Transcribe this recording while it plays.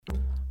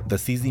The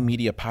CZ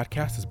Media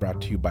podcast is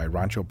brought to you by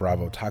Rancho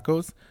Bravo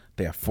Tacos.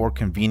 They have 4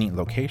 convenient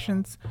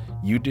locations: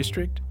 U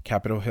District,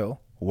 Capitol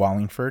Hill,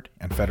 Wallingford,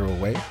 and Federal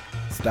Way.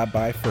 Stop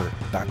by for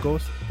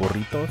tacos,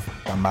 burritos,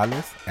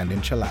 tamales, and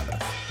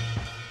enchiladas.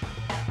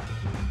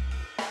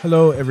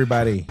 Hello,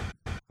 everybody.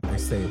 I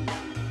say,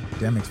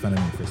 damn, makes fun of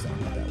me for saying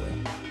it that way.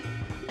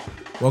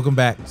 Welcome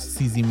back to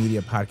CZ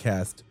Media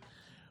podcast.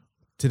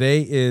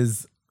 Today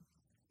is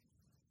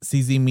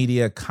CZ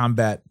Media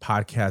Combat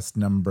podcast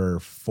number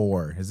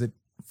 4. Is it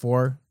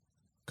 4,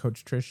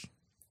 Coach Trish?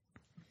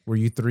 Were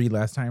you 3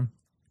 last time?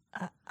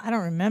 I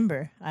don't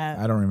remember.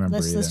 I don't remember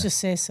either. Let's just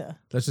say so.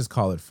 Let's just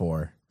call it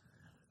 4.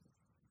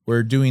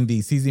 We're doing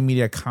the CZ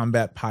Media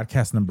Combat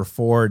podcast number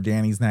 4.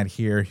 Danny's not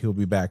here. He'll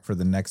be back for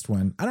the next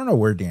one. I don't know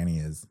where Danny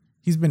is.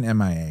 He's been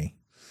MIA.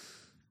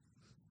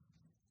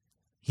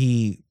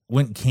 He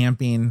went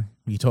camping.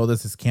 He told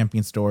us his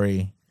camping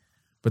story,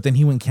 but then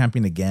he went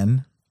camping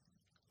again.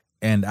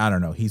 And I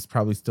don't know. He's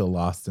probably still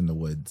lost in the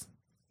woods.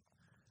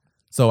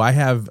 So I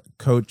have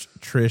Coach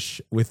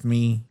Trish with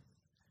me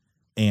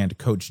and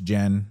Coach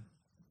Jen.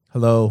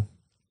 Hello.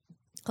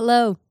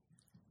 Hello.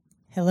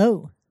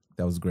 Hello.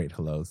 That was great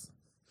hellos.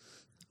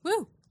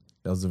 Woo.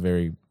 That was a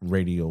very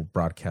radio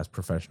broadcast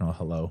professional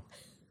hello.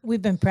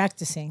 We've been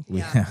practicing.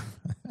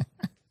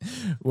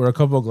 We're a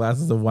couple of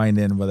glasses of wine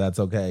in, but that's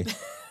okay.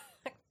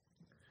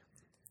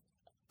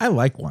 I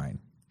like wine.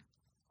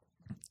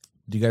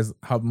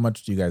 How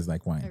much do you guys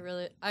like wine?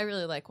 I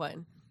really like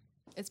wine.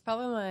 It's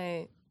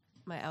probably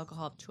my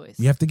alcohol of choice.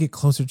 You have to get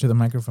closer to the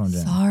microphone,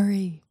 Jen.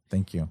 Sorry.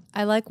 Thank you.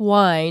 I like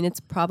wine. It's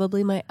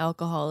probably my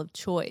alcohol of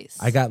choice.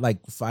 I got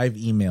like 5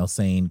 emails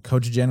saying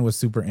Coach Jen was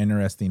super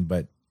interesting,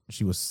 but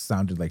she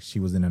sounded like she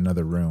was in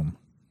another room.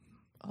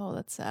 Oh,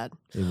 that's sad.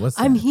 It was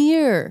sad. I'm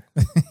here.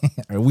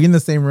 Are we in the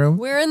same room?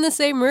 We're in the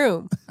same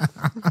room.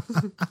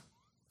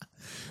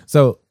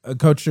 So,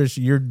 Coach Trish,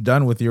 you're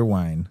done with your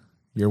wine.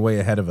 You're way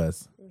ahead of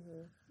us.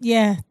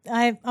 Yeah,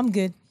 I'm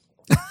good.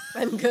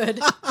 I'm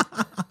good.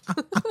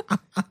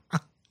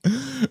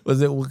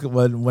 Was it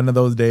one of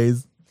those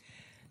days?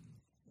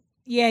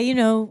 Yeah,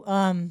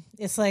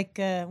 it's like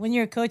when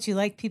you're a coach, you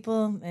like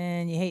people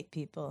and you hate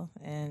people.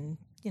 And,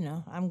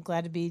 I'm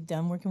glad to be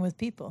done working with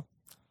people.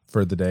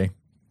 For the day?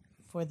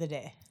 For the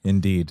day.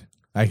 Indeed.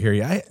 I hear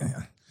you.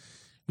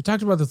 We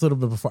talked about this a little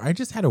bit before. I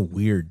just had a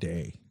weird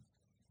day.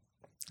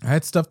 I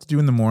had stuff to do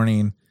in the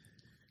morning,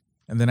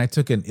 and then I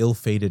took an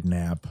ill-fated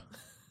nap.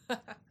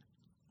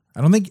 I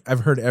don't think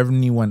I've heard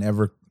anyone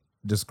ever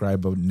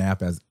describe a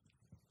nap as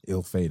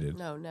ill-fated.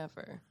 No,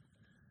 never.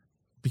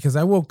 Because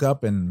I woke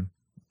up and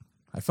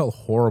I felt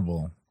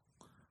horrible.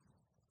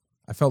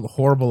 I felt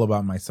horrible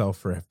about myself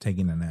for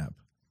taking a nap.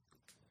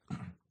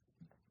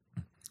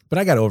 But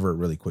I got over it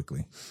really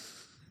quickly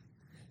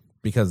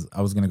because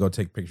I was going to go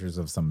take pictures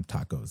of some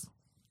tacos.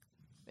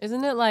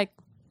 Isn't it like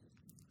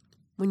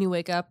when you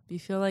wake up, you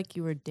feel like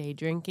you were day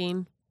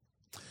drinking?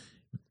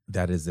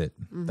 That is it.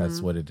 Mm-hmm. That's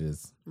what it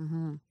is.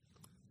 Mm-hmm.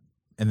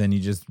 And then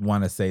you just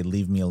want to say,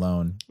 leave me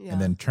alone, yeah.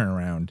 and then turn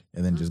around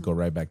and then just go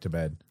right back to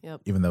bed,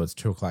 even though it's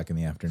 2:00 in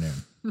the afternoon,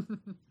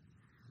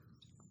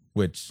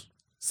 which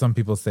some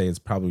people say is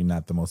probably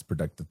not the most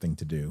productive thing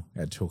to do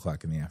at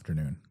 2:00 in the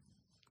afternoon.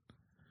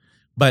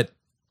 But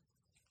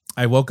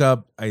I woke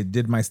up, I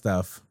did my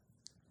stuff.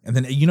 And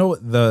then,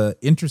 the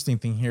interesting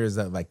thing here is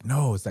that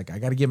it's like I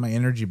got to get my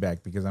energy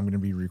back because I'm going to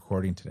be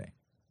recording today.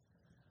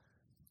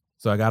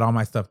 So I got all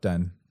my stuff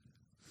done.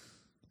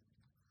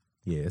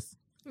 Yes.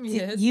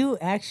 Did you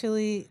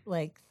actually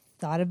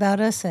thought about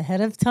us ahead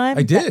of time?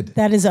 I did.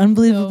 That is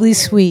unbelievably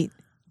sweet.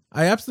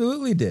 I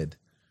absolutely did.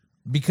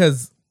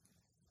 Because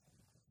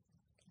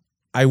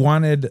I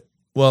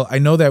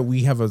know that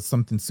we have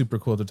something super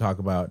cool to talk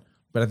about,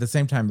 but at the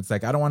same time, it's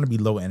like, I don't want to be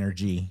low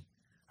energy.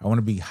 I want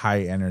to be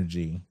high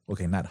energy.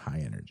 Okay, not high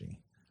energy.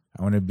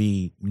 I want to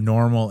be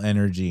normal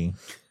energy.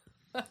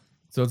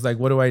 So it's like,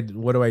 what do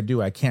I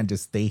do? I can't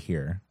just stay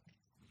here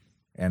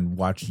and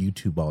watch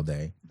YouTube all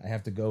day. I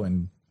have to go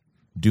and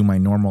do my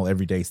normal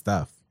everyday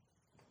stuff.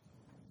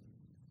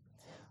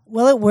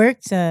 Well, it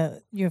worked.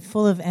 You're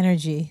full of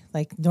energy,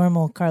 like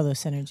normal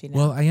Carlos energy now.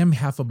 Well, I am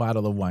half a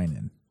bottle of wine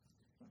in.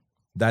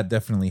 That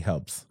definitely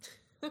helps.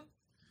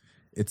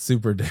 It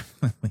super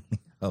definitely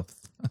helps.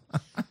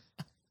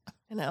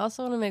 And I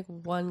also want to make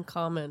one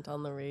comment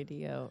on the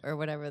radio or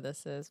whatever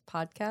this is.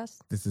 Podcast?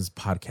 This is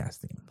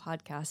podcasting.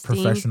 Podcasting.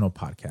 Professional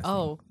podcasting.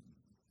 Oh.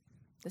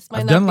 This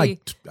might I've not done be...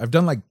 I've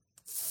done like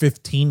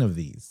 15 of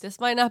these. This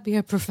might not be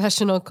a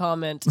professional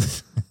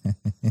comment.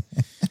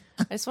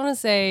 I just want to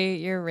say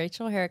your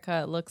Rachel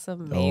haircut looks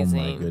amazing.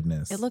 Oh my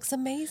goodness. It looks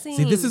amazing.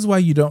 See, this is why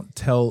you don't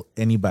tell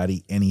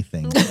anybody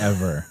anything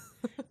ever.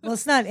 Well,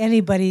 it's not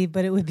anybody,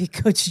 but it would be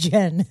Coach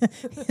Jen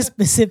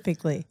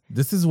specifically.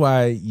 This is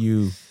why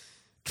you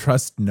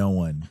trust no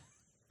one.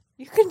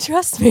 You can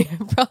trust me, I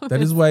promise.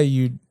 That is why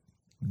you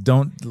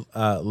don't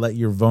let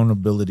your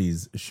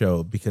vulnerabilities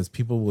show, because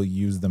people will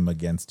use them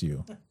against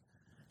you.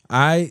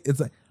 It's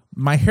like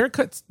my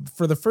haircuts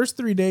for the first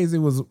 3 days, it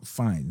was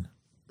fine.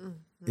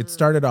 It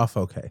started off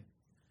okay.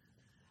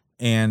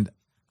 And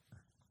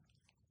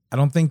I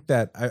don't think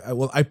that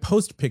I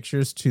post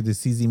pictures to the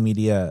CZ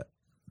Media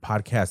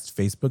Podcast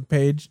Facebook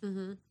page.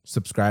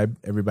 Subscribe,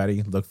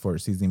 everybody. Look for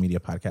CZ Media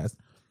Podcast.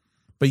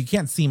 But you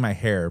can't see my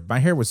hair. My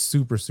hair was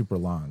super, super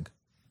long,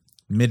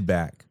 mid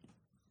back.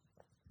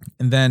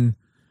 And then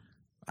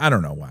I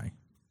don't know why.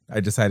 I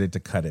decided to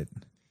cut it.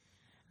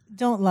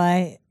 Don't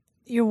lie.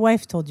 Your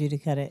wife told you to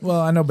cut it.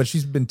 Well, I know, but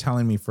she's been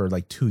telling me for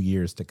like 2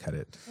 years to cut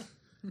it.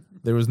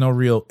 There was no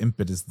real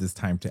impetus this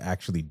time to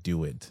actually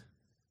do it.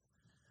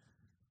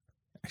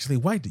 Actually,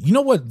 why? You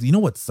know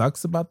what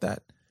sucks about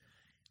that?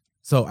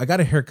 So I got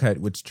a haircut,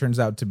 which turns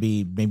out to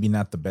be maybe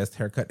not the best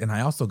haircut. And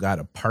I also got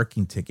a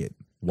parking ticket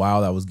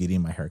while I was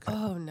getting my haircut.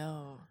 Oh,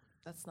 no.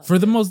 That's not For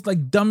the most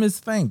like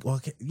dumbest thing. Well,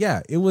 okay,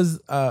 yeah, it was,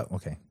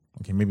 okay,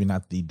 maybe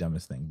not the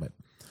dumbest thing, but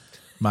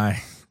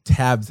my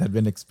tabs had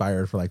been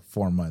expired for like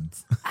 4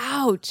 months.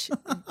 Ouch.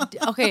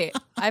 Okay.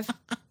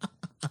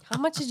 How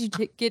much did you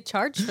get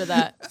charged for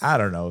that? I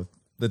don't know.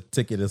 The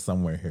ticket is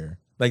somewhere here.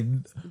 Like,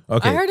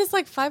 okay. I heard it's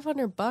like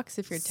 $500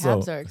 if your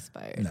tabs are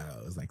expired. No,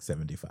 it was like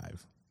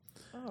 75.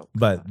 Oh,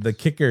 But the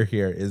kicker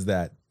here is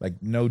that,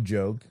 like, no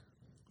joke,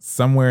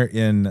 somewhere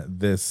in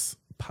this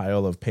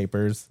pile of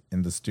papers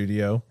in the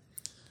studio,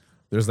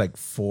 there's like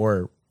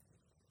 4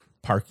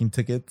 parking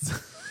tickets.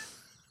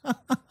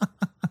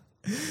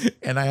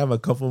 And I have a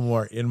couple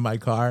more in my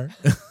car.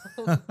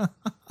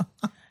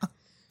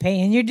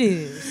 Paying your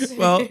dues.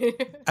 Well,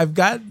 I've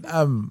got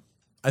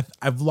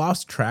I've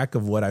lost track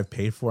of what I've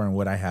paid for and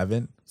what I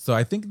haven't. So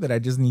I think that I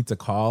just need to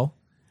call.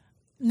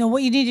 No,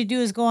 what you need to do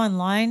is go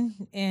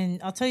online,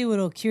 and I'll tell you what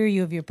will cure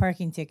you of your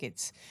parking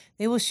tickets.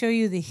 They will show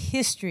you the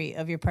history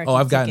of your parking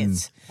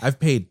tickets. I've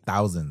paid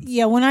thousands.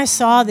 Yeah, when I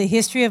saw the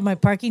history of my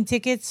parking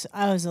tickets,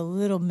 I was a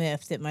little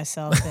miffed at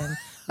myself, and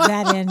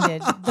that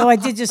ended. Though I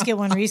did just get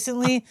one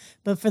recently,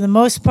 but for the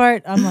most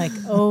part, I'm like,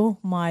 oh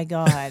my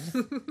God.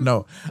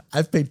 No,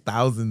 I've paid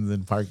thousands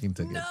in parking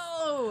tickets.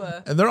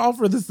 No. And they're all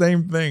for the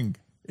same thing.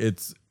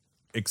 It's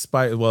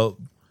expired. Well,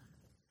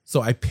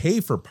 so I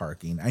pay for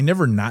parking. I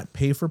never not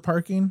pay for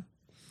parking,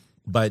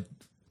 but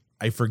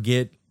I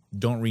forget,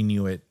 don't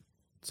renew it,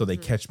 so they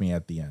catch me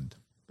at the end.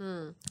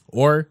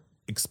 Or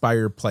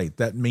expired plate.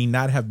 That may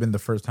not have been the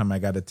first time I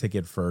got a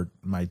ticket for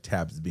my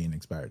tabs being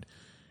expired.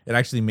 It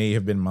actually may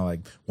have been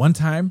one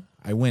time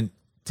I went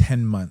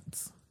 10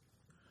 months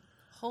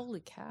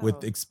Holy cow.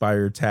 with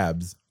expired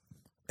tabs.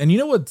 And you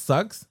know what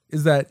sucks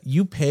is that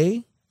you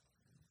pay,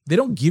 they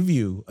don't give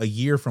you a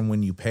year from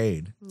when you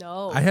paid.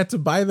 No. I had to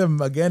buy them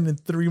again in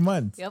 3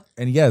 months. Yep.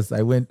 And yes,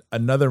 I went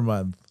another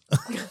month.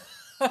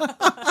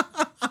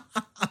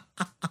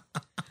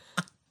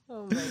 Oh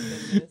my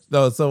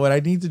goodness. So what I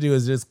need to do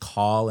is just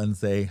call and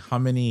say, how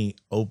many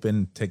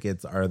open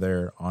tickets are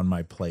there on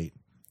my plate?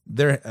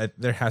 There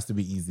has to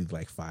be easy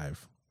like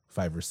 5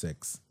 or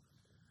 6.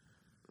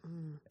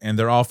 And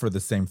they're all for the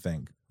same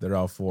thing. They're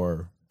all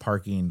for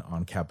parking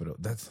on Capitol.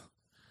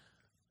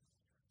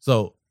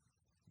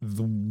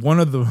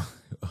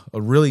 A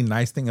really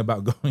nice thing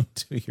about going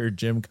to your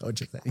gym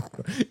coach is that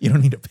you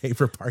don't need to pay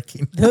for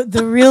parking.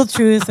 The real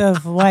truth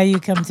of why you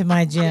come to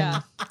my gym.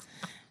 Yeah.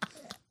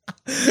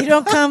 You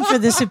don't come for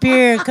the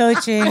superior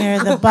coaching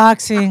or the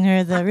boxing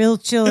or the real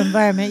chill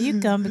environment. You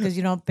come because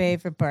you don't pay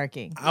for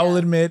parking. I will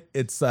admit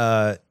it's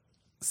 17%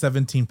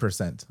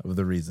 of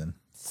the reason.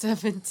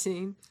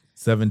 17.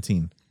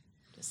 17.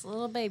 Just a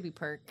little baby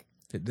perk.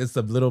 It's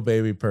a little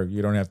baby perk.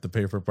 You don't have to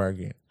pay for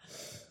parking.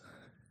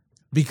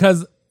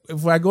 Because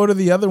if I go to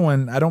the other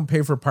one, I don't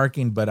pay for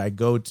parking, but I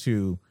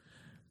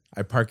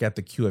park at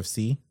the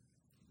QFC.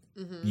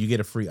 You get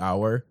a free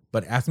hour.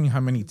 But ask me how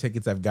many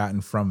tickets I've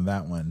gotten from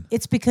that one.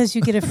 It's because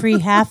you get a free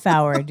half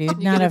hour, dude,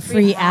 not get a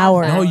free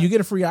hour. No, you get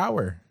a free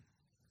hour.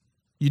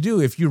 You do.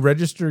 If you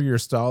register your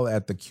stall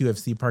at the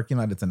QFC parking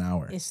lot, it's an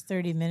hour. It's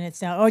 30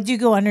 minutes now. Or do you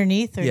go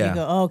underneath or do Yeah. you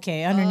go,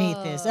 okay,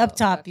 underneath this. Up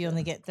top, you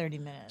only get 30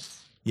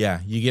 minutes.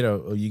 Yeah, you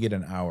get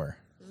an hour.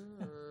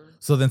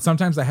 So then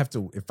sometimes I have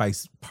to, if I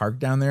park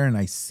down there and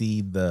I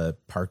see the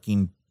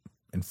parking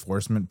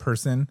enforcement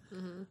person,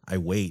 I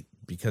wait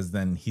because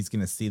then he's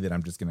going to see that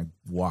I'm just going to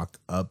walk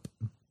up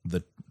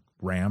the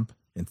ramp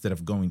instead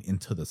of going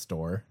into the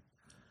store.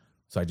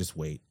 So I just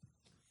wait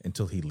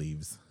until he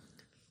leaves.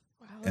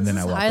 Wow, And then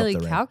this I is walk up highly the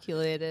ramp.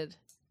 calculated.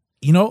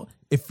 You know,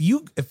 if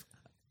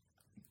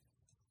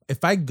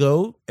I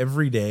go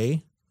every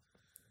day,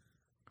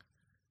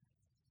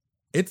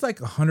 it's like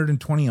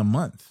 $120 a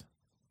month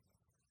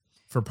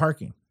for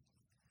parking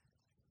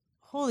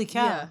Holy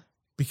cow. Yeah.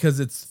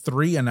 because it's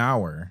 $3 an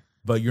hour,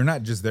 but you're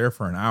not just there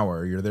for an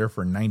hour. You're there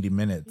for 90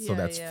 minutes. So Yeah,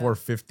 that's yeah.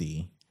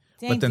 $4.50.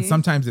 Dang, But then dude.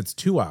 sometimes it's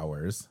 2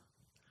 hours.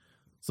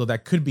 So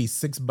that could be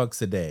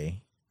 $6 a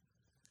day.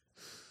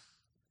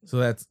 So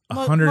that's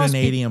Mo-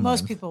 180 a month.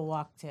 Most people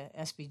walk to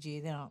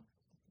SBG. They don't,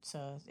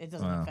 so it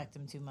doesn't Wow. affect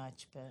them too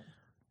much. But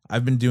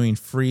I've been doing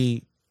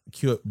free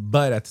Q,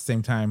 but at the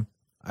same time,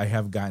 I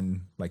have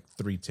gotten like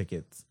 3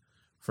 tickets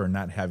for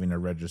not having a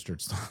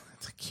registered stall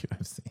at the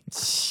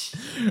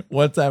QFC.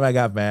 One time I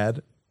got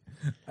mad.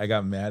 I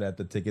got mad at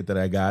the ticket that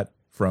I got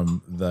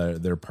from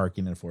their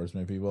parking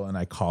enforcement people, and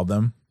I called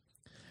them,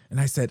 And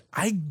I said,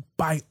 I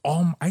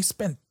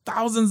spent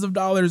thousands of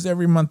dollars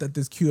every month at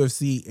this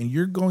QFC, and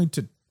you're going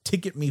to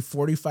ticket me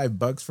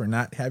 $45 for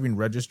not having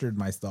registered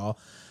my stall.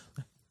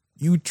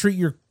 You treat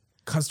your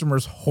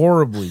customers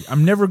horribly.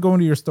 I'm never going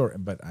to your store,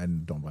 but I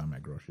don't buy my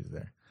groceries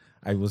there.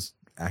 I was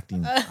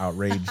acting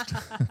outraged.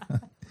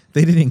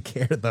 They didn't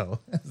care though.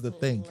 That's the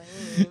thing.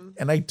 Lame.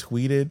 And I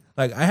tweeted,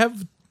 like I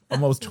have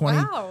almost 20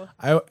 Wow.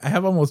 I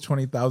have almost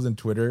 20,000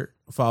 Twitter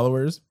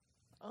followers.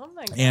 Oh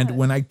my god. And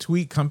when I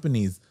tweet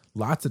companies,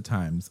 lots of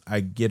times I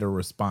get a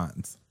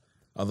response.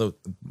 Although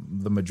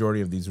the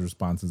majority of these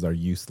responses are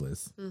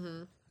useless.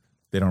 Mm-hmm.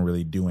 They don't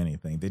really do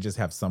anything. They just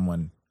have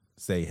someone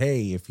say,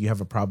 hey, if you have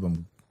a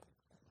problem,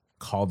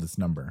 call this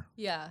number.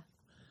 Yeah.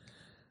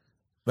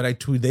 But I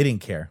tweet, they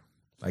didn't care.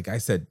 Like I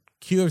said,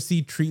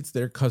 QFC treats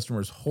their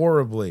customers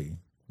horribly.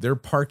 Their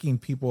parking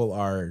people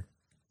are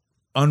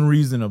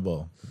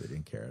unreasonable. They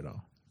didn't care at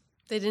all.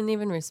 They didn't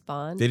even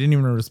respond. They didn't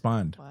even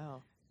respond.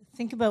 Wow.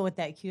 Think about what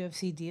that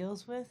QFC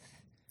deals with.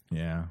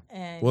 Yeah.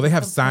 And Well, they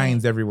have complain.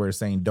 signs everywhere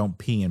saying don't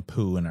pee and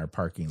poo in our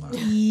parking lot.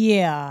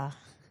 Yeah.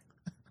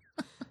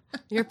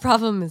 Your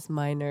problem is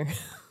minor.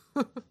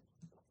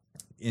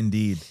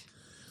 Indeed.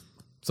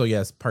 So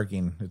yes,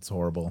 parking, it's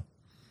horrible.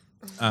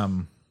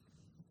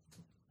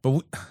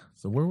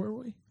 So where were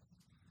we?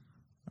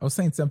 I was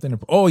saying something.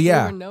 Oh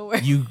yeah, were nowhere.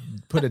 You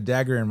put a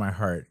dagger in my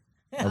heart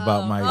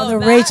about my Oh, the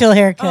that- Rachel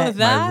haircut. Oh,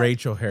 that? my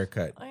Rachel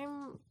haircut.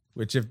 I'm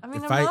Which if I'm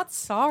if not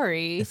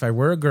sorry. if I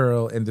were a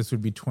girl and this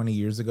would be 20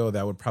 years ago,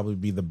 that would probably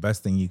be the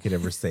best thing you could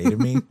ever say to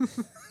me.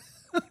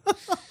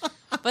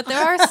 But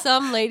there are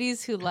some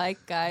ladies who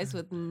like guys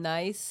with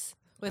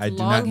I do long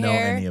not know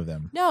hair. any of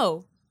them.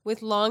 No,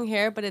 with long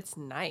hair, but it's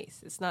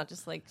nice. It's not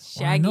just like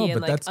Well, I shaggy know, and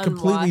but like that's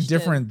completely unwashed and-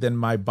 different than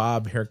my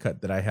bob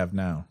haircut that I have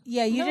now.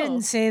 Yeah, you No.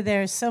 didn't say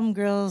there's some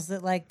girls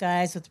that like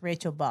guys with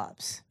Rachel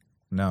Bobs.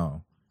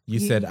 No, you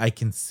You- said I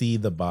can see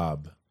the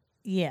bob.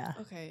 Yeah.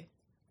 Okay,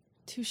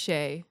 touche.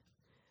 I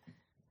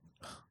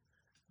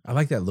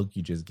like that look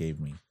you just gave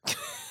me.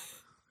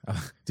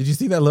 Did you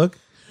see that look?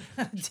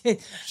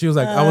 She was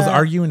like, I was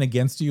arguing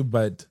against you,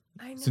 but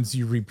I know. since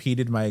you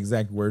repeated my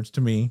exact words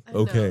to me, I know.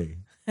 okay.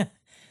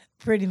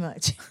 Pretty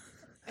much.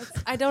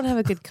 I don't have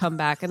a good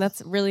comeback, and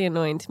that's really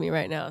annoying to me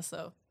right now.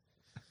 So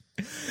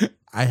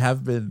I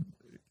have been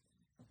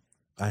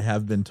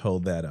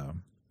told that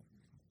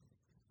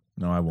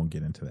no, I won't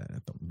get into that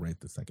right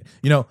this second.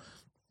 You know,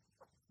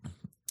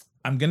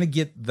 I'm gonna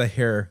get the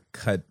hair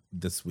cut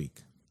this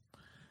week.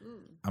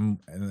 I'm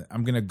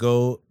gonna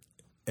go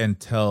and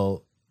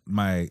tell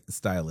my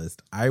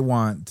stylist I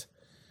want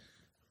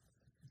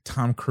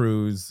Tom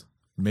Cruise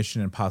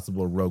Mission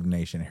Impossible Rogue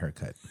Nation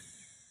haircut.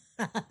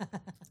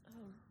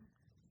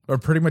 Or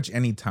pretty much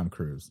any Tom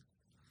Cruise.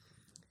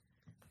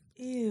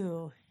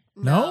 Ew.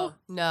 No?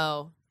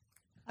 no.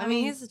 I I mean,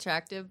 mean- he's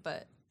attractive,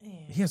 but Yeah.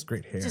 He has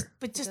great hair. Just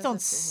does don't. it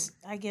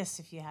to him. I guess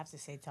if you have to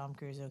say Tom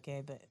Cruise,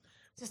 okay, but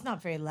just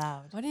not very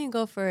loud. why don't you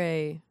go for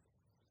a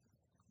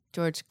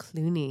George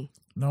Clooney?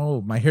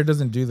 No, my hair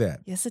doesn't do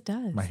that. Yes, it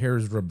does. My hair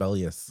is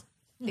rebellious.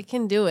 It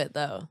can do it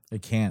though.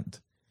 It can't.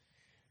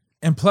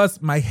 And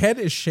plus, my head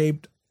is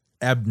shaped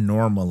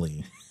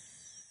abnormally.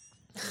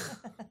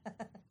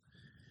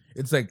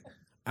 It's like,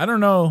 I don't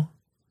know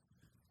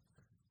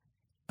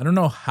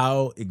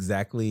how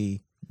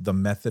exactly the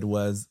method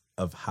was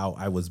of how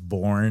I was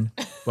born,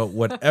 but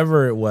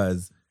whatever it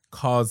was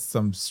caused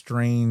some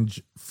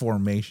strange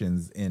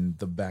formations in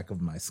the back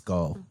of my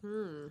skull.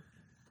 Hmm.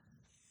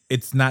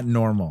 It's not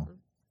normal.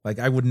 Like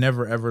I would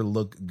never ever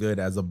look good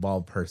as a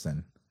bald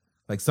person.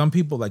 Like some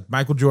people, like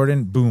Michael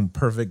Jordan, boom,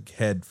 perfect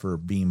head for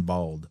being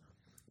bald.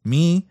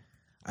 Me,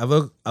 I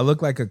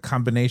look like a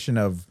combination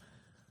of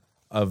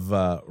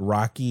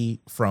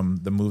Rocky from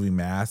the movie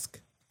Mask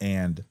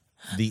and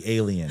the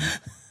alien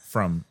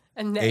from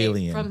And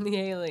Alien. from the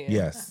Alien.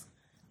 Yes.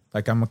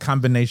 Like I'm a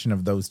combination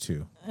of those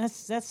two.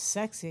 That's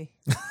sexy.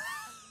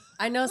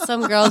 I know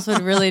some girls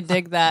would really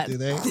dig that.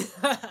 they?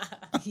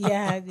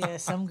 Yeah.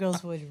 Some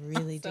girls would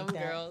really Some dig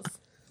that. girls.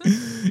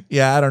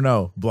 Yeah, I don't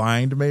know.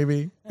 Blind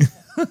maybe.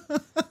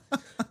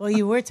 Well,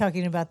 you were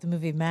talking about the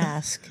movie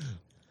Mask.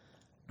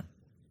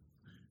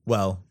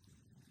 Well,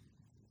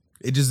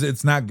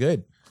 it's not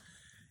good.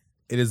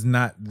 Does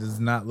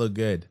not look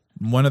good.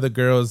 One of the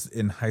girls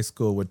in high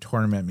school would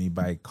torment me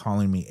by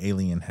calling me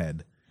alien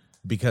head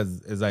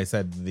because, as I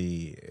said,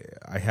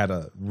 I had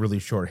a really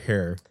short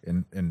hair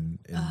in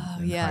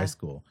yeah. high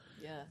school.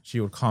 Yeah. She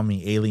would call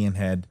me alien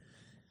head,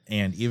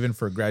 and even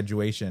for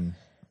graduation,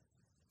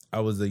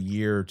 I was a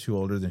year or two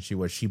older than she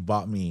was. She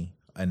bought me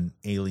an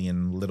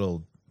alien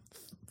little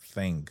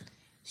thing.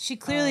 She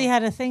clearly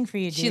had a thing for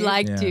you, dude. She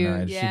liked you.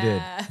 No,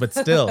 yeah. she did, but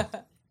still,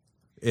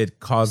 it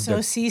caused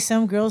So see,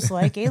 some girls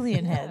like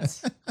alien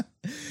heads.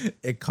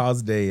 it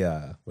caused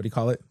a what do you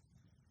call it?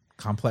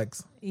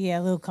 Complex. Yeah,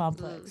 a little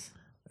complex.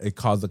 It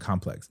caused a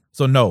complex.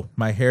 So no,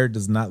 my hair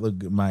does not look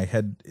good. My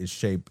head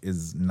shape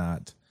is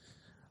not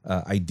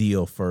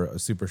ideal for a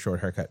super short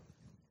haircut.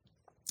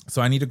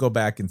 So I need to go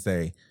back and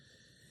say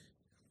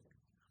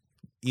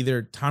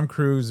either Tom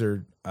Cruise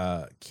or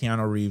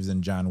Keanu Reeves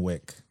and John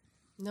Wick.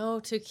 No,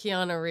 to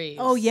Keanu Reeves.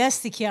 Oh, yes,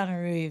 the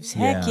Keanu Reeves.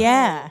 Heck Yeah.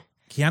 yeah.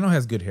 Keanu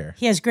has good hair.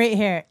 He has great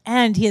hair,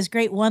 and he has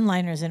great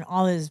one-liners in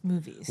all his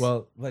movies.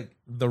 Well, like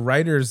the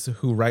writers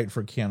who write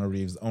for Keanu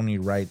Reeves only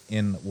write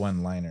in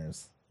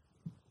one-liners.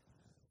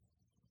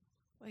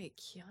 Wait,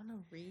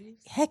 Keanu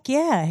Reeves? Heck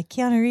yeah.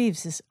 Keanu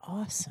Reeves is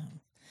awesome.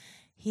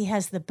 He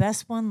has the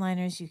best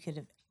one-liners you could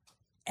have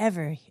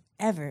ever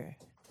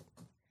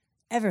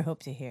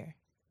hoped to hear.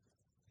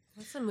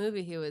 What's the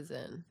movie he was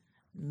in?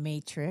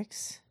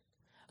 Matrix.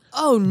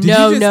 Oh, Did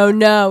no, you just- no,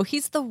 no.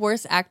 He's the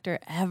worst actor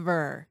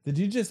ever. Did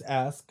you just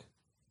ask?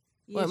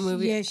 What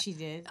movie? Yes, she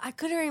did. I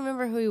couldn't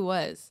remember who he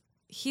was.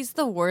 He's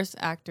the worst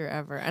actor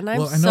ever. And I'm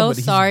Well, I know, so but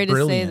he's sorry to say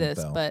brilliant, this,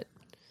 though. but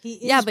He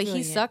is yeah, but he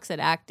brilliant. sucks at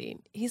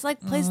acting. He's like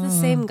plays the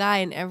same guy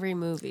in every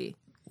movie.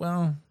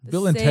 Well, The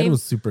Bill and Ted same-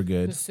 was super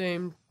good. The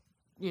same,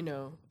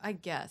 I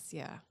guess,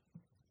 yeah.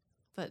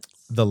 But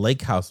The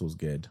Lake House was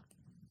good.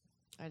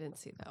 I didn't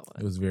see that It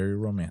one. was very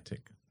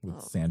romantic with Oh.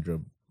 Sandra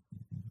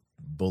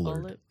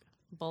Bullard.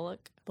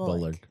 Bullock.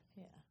 Bullard.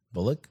 Yeah.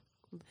 Bullock?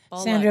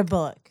 Sandra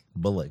Bullock.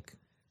 Bullock.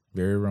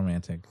 Very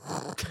romantic.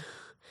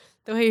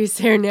 The way you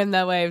say her name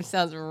that way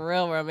sounds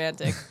real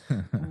romantic.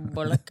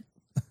 Bullock.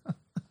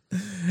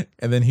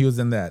 And then he was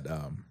in that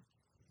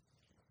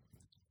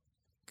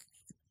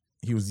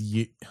he was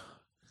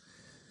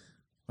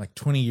like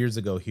 20 years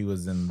ago he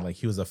was in like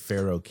he was a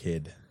pharaoh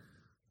kid.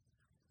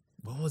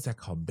 What was that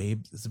called?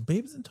 Babes? Is it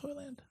Babes in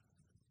Toyland?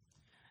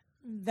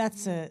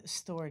 That's a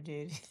store,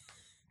 dude.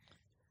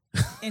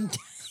 in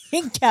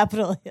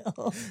Capitol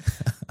Hill.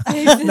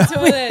 Babes in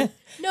Toyland.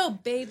 No,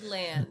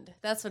 Babeland.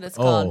 That's what it's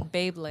called.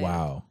 Babeland.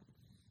 Wow.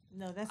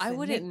 No, that's I the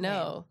wouldn't nickname.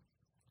 know.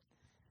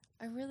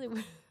 I really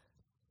would.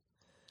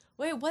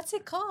 Wait, what's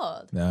it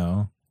called?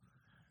 No.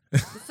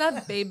 It's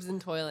not Babes in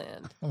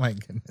Toyland. Oh my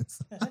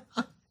goodness.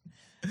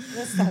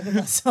 Let's talk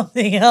about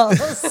something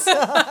else.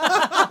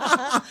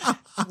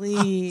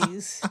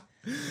 Please.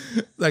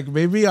 Like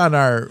maybe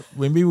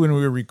when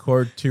we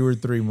record 2 or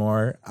 3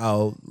 more,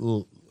 I'll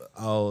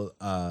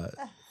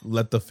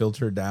let the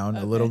filter down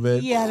a little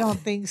bit. Yeah, I don't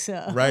think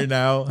so. Right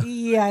now.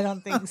 Yeah, I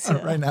don't think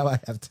so. Right now I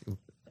have to.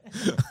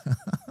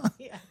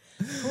 Yeah.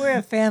 We're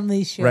a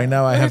family show. Right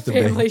now I We're have a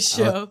to family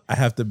show. I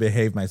have to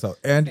behave myself.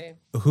 And Okay.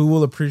 who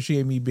will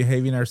appreciate me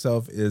behaving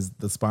ourselves is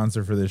the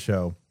sponsor for this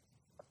show.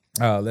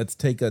 Let's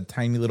take a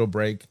tiny little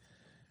break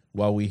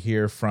while we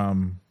hear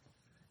from.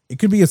 It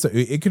could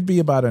be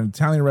about an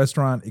Italian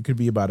restaurant. It could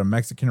be about a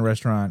Mexican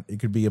restaurant. It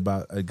could be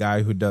about a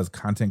guy who does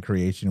content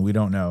creation. We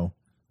don't know.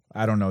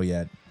 I don't know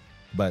yet,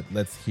 but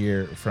let's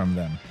hear from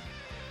them.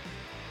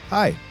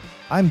 Hi,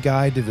 I'm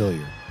Guy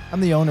DeVillier. I'm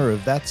the owner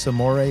of That's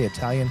Amore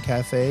Italian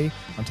Cafe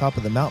on top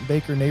of the Mount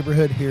Baker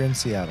neighborhood here in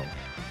Seattle.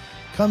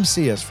 Come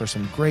see us for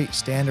some great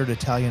standard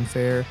Italian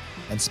fare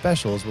and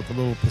specials with a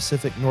little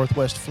Pacific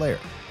Northwest flair.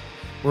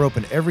 We're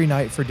open every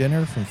night for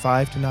dinner from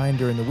 5 to 9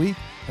 during the week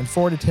and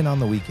 4 to 10 on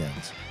the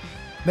weekends.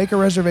 Make a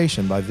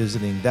reservation by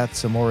visiting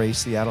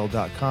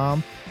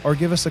that'samoreseattle.com or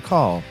give us a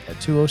call at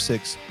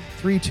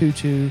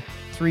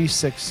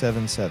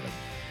 206-322-3677.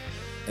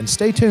 And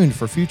stay tuned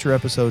for future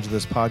episodes of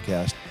this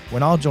podcast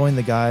when I'll join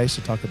the guys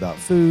to talk about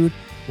food,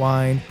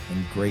 wine,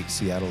 and great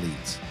Seattle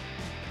eats.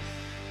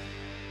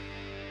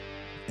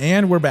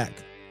 And we're back.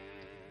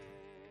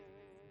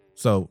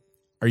 So,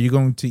 are you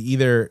going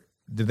to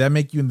did that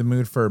make you in the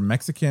mood for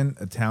Mexican,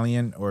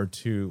 Italian, or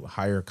to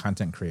hire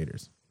content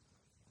creators?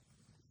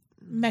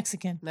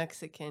 Mexican.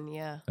 Mexican,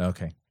 yeah.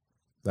 Okay.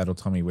 That'll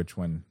tell me which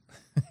one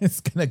is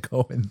going to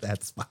go in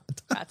that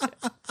spot. Gotcha.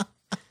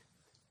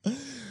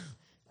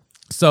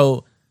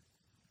 So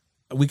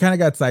we kind of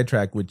got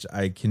sidetracked, which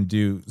I can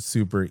do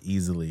super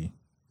easily.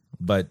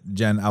 But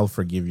Jen, I'll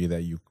forgive you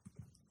that you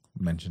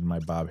mentioned my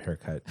bob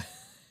haircut.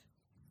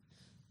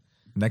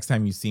 Next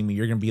time you see me,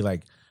 you're going to be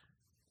like,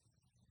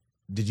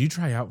 did you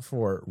try out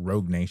for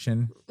Rogue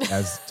Nation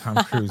as Tom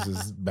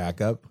Cruise's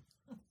backup?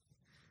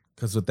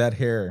 Because with that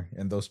hair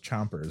and those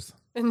chompers,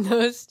 And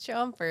those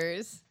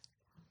chompers.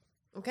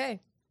 Okay.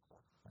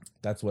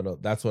 that's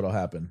what'll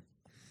happen.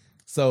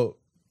 So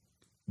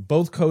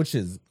both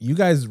coaches, you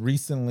guys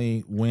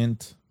recently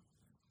went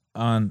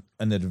on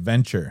an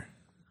adventure.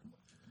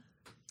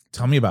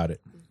 Tell me about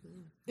it.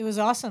 It was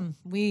awesome.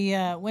 We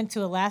went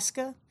to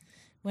Alaska,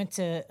 went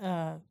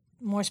to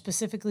more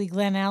specifically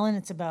Glen Allen.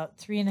 It's about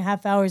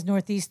 3.5 hours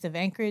northeast of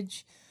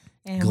Anchorage.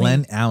 And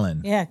Glen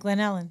Allen. Yeah, Glen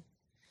Allen.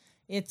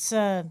 It's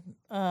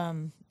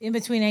in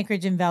between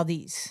Anchorage and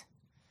Valdez.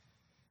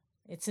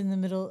 It's in the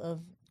middle of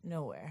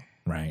nowhere.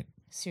 Right.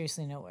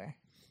 Seriously, nowhere.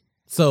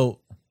 So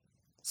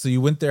you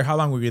went there. How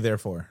long were you there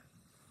for?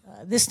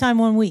 This time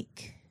 1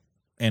 week.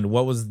 And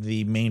what was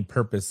the main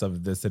purpose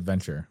of this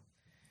adventure?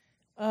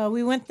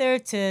 We went there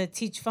to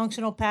teach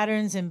functional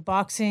patterns in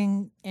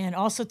boxing and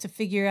also to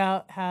figure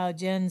out how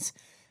Jen's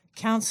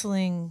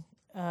counseling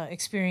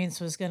experience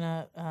was going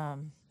to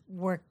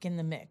work in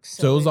the mix.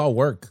 So it was all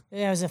work.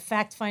 Yeah, it was a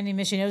fact-finding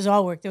mission. It was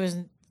all work. There was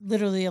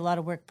literally a lot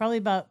of work. We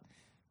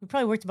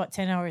probably worked about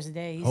 10 hours a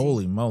day. Easy.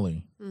 Holy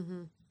moly.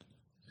 Mm-hmm.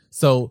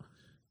 So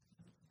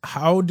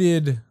how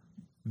did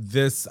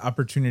this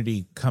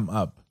opportunity come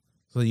up?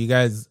 So you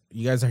guys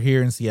are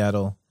here in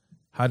Seattle.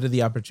 How did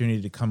the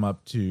opportunity to come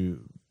up to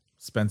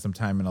spend some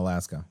time in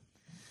Alaska?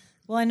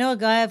 Well, I know a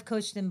guy I've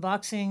coached in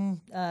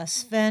boxing,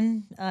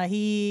 Sven.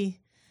 He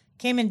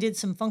came and did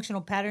some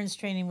functional patterns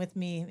training with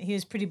me. He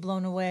was pretty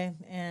blown away,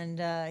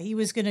 and he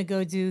was going to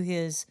go do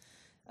his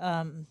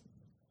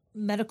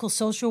medical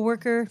social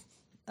worker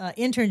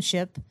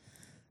internship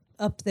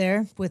up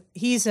there with.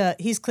 He's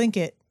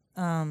Tlingit.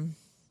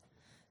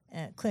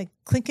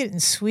 Tlingit in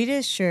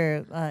Swedish,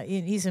 or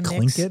he's a mix.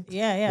 Tlingit?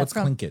 Yeah. What's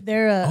Tlingit?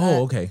 They're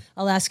Okay.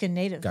 Alaskan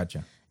Native.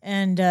 Gotcha.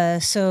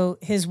 And so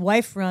his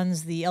wife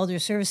runs the Elder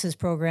Services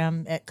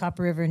program at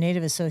Copper River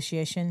Native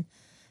Association.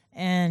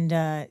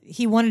 And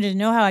he wanted to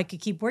know how I could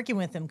keep working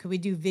with him. Could we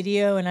do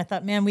video? And I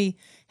thought, man, we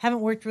haven't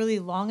worked really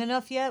long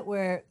enough yet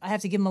where I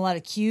have to give him a lot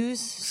of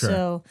cues. Sure.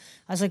 So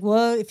I was like,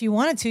 well, if you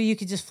wanted to, you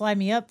could just fly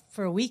me up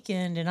for a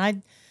weekend.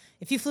 And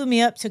if you flew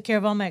me up, took care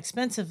of all my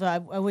expenses, I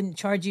wouldn't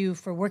charge you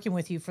for working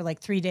with you for like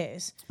 3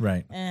 days.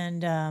 Right.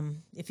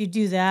 And if you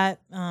do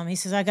that, he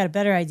says, I got a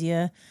better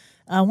idea.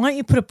 Why don't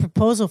you put a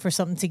proposal for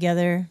something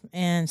together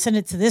and send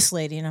it to this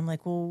lady? And I'm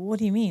like, well, what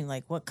do you mean?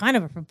 Like, what kind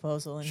of a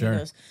proposal? And Sure. he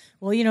goes,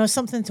 well,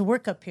 something to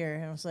work up here.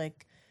 And I was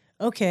like,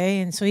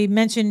 okay. And so he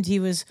mentioned he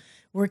was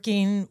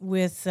working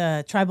with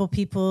tribal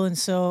people. And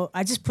so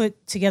I just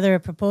put together a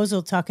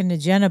proposal talking to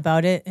Jen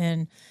about it.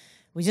 And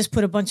we just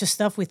put a bunch of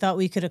stuff we thought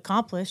we could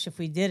accomplish if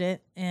we did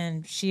it.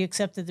 And she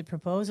accepted the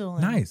proposal.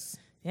 And Nice.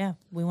 Yeah,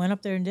 we went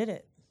up there and did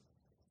it.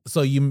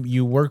 So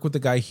you work with the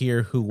guy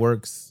here who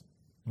works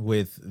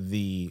with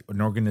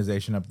an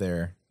organization up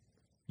there.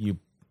 You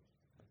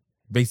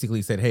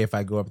basically said, hey, if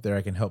I go up there,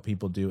 I can help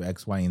people do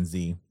X, Y, and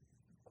Z.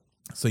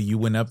 So you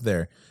went up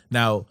there.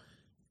 Now,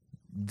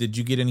 did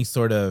you get any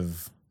sort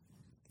of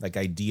like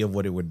idea of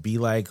what it would be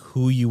like,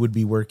 who you would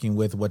be working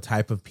with, what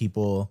type of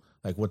people,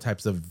 like what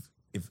types of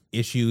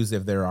issues,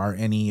 if there are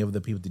any of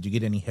the people? Did you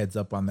get any heads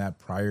up on that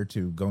prior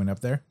to going up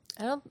there?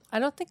 I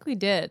don't think we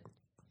did.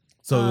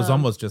 So it was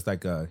almost just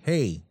like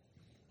hey,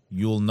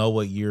 you'll know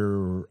what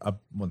you're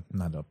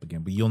not up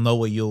again, but you'll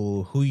know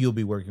who you'll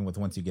be working with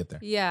once you get there.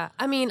 Yeah.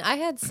 I mean, I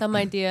had some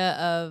idea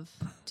of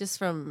just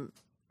from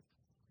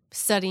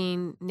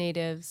studying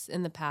natives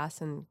in the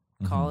past in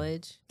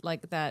college,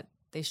 like that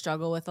they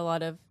struggle with a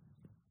lot of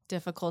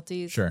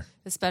difficulties, Sure.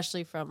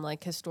 especially from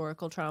like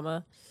historical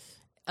trauma.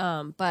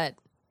 But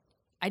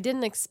I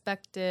didn't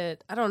expect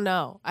it. I don't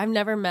know. I've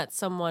never met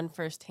someone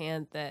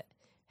firsthand that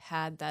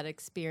had that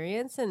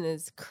experience and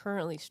is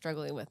currently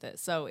struggling with it.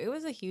 So it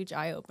was a huge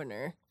eye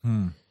opener.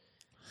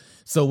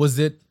 So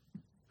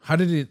how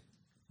did it,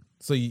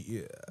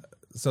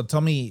 so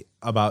tell me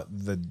about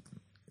the,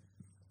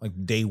 like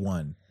day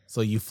one. So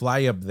you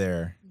fly up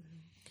there,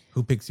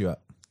 who picks you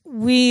up?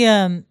 We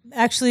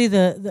actually,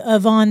 the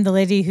Yvonne, the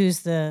lady who's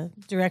the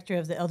director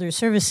of the Elder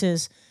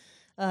Services,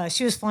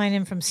 she was flying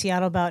in from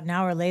Seattle about an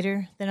hour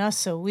later than us.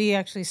 So we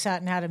actually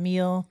sat and had a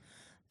meal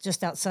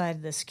just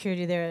outside the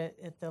security there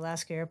at the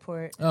Alaska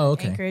airport,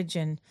 Anchorage,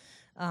 and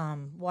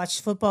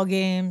watched football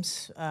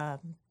games.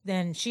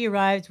 Then she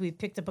arrived. We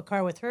picked up a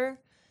car with her,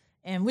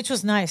 and which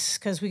was nice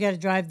because we got to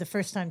drive the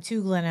first time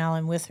to Glen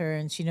Allen with her,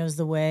 and she knows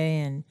the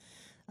way.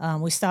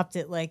 And we stopped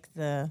at like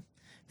the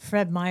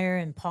Fred Meyer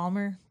and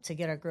Palmer to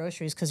get our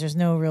groceries because there's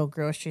no real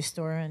grocery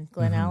store in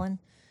Glen Allen.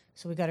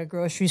 So we got our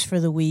groceries for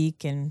the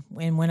week and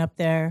went up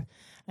there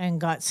and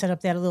got set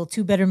up. They had a little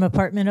 2-bedroom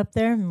apartment up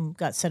there and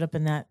got set up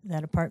in that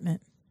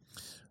apartment.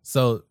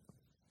 So,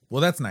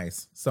 well, that's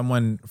nice.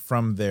 Someone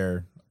from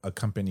there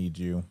accompanied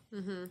you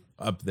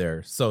up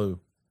there. So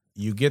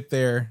you get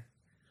there.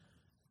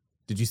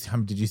 Did you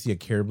see a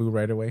caribou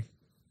right away?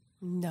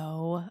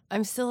 No,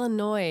 I'm still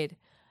annoyed.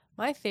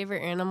 My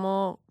favorite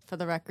animal, for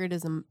the record,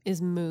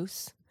 is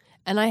moose.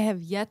 And I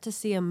have yet to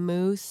see a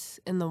moose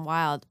in the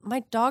wild.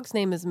 My dog's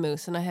name is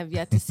Moose, and I have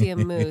yet to see a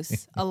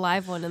moose, a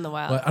live one in the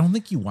wild. Well, I don't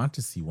think you want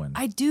to see one.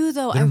 I do,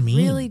 though. They're I mean.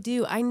 really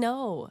do. I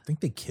know. I think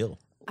they kill.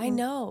 I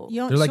know. She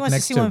They're like wants to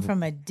next see to- one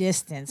from a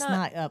distance,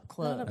 not up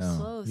close. Not up Oh,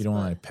 close. you don't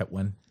want to but- pet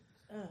one?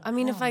 I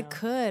mean, if I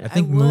could, I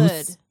think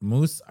would.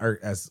 moose are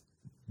as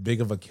big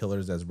of a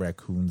killers as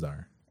raccoons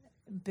are.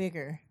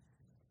 Bigger.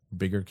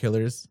 Bigger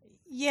killers.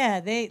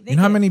 Yeah, they You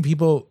know how get- many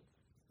people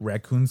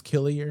raccoons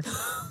kill a year?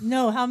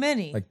 No, how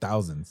many? Like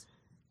thousands.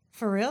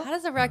 For real? How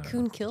does a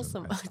raccoon kill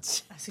so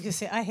much? I was going to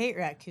say, I hate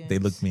raccoons. They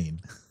look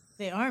mean.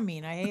 They are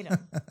mean. I hate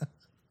them.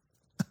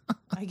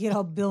 I get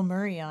all Bill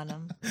Murray on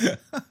them.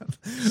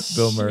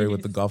 Bill Murray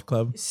with the golf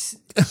club.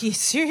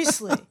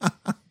 Seriously.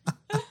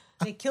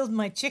 They killed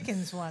my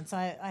chickens once.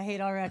 I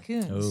hate all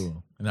raccoons.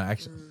 Oh, no,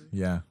 actually,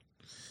 yeah.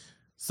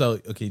 So,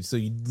 okay, so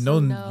you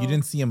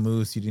didn't see a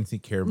moose, you didn't see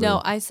caribou.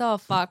 No, I saw a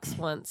fox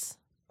once,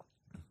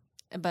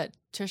 but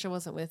Trisha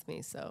wasn't with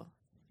me, so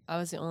I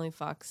was the only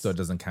fox. So it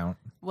doesn't count.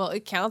 Well,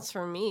 it counts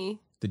for me.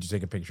 Did you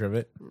take a picture of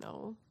it?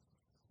 No.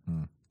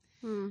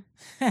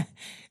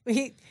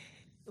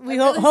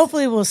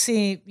 Hopefully we'll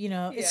see. It's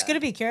Yeah. going to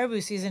be caribou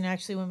season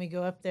actually when we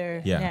go up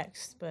there Yeah.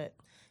 next. But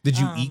Did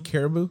you eat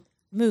caribou?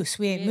 moose,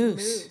 we ate ate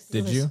moose. moose.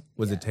 Did you?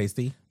 Was it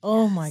tasty?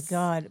 Oh my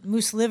God,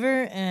 moose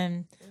liver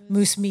and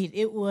moose meat.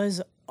 It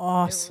was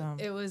awesome.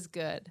 It was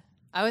good.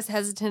 I was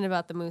hesitant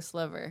about the moose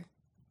liver.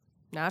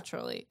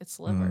 Naturally, it's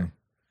liver.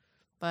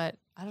 But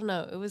I don't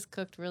know. It was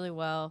cooked really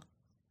well.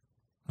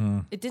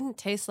 It didn't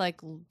taste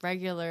like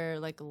regular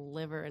like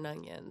liver and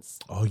onions.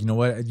 Oh, you know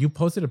what? You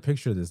posted a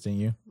picture of this, didn't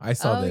you? I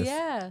saw this. Oh,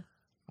 yeah.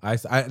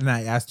 And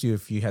I asked you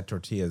if you had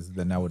tortillas,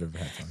 then I would have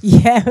had some.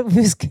 Yeah,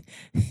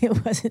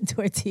 it wasn't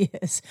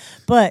tortillas,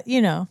 but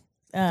you know,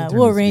 there we'll needs to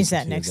be arrange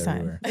that tortillas next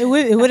time.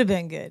 everywhere. It would have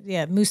been good.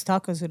 Yeah, moose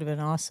tacos would have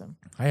been awesome.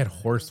 I had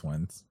horse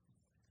ones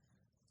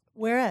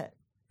Where at?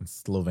 in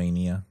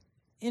Slovenia.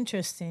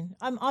 Interesting.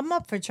 I'm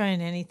up for trying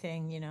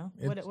anything. You know,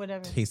 It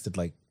whatever. tasted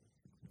like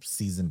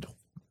seasoned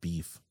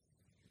beef.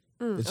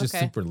 It's just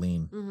okay. super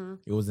lean.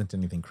 It wasn't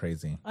anything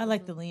crazy. I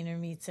like the leaner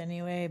meats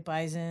anyway,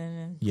 bison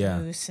and Yeah.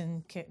 moose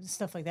and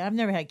stuff like that. I've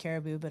never had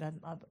caribou, but I'm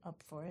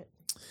up for it.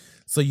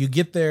 So you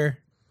get there,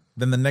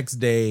 then the next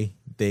day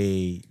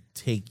they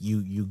take you.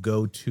 You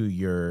go to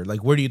your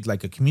where do you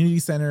like a community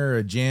center or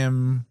a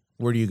gym?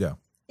 Where do you go?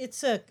 It's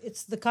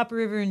the Copper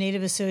River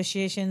Native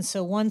Association.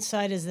 So one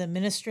side is the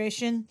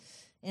administration,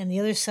 and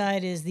the other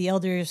side is the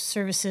elder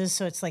services.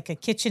 So it's like a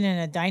kitchen and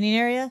a dining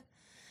area,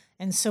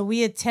 and so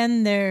we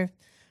attend their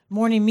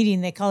morning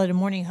meeting. They call it a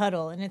morning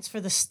huddle, and it's for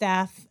the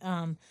staff.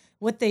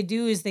 What they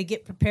do is they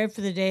get prepared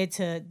for the day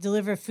to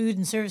deliver food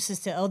and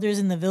services to elders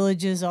in the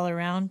villages all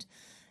around,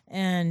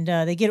 and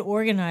they get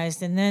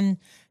organized. And then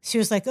she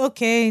was like,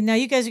 "Okay, now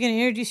you guys are going to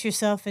introduce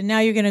yourself, and now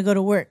you're going to go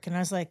to work." And I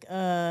was like,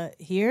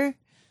 "Here."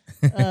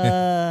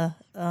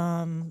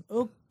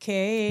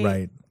 Okay.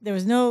 Right. There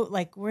was no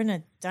we're in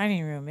a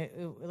dining room,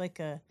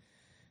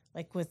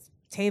 like with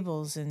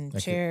tables and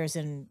chairs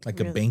and Like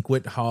a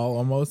banquet hall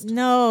almost.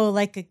 No,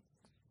 like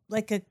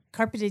a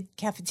carpeted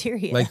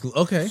cafeteria.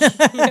 Okay.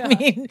 I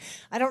mean,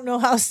 I don't know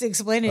how else to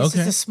explain it. It's Okay.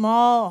 just a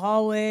small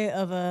hallway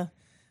of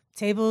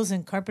tables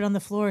and carpet on the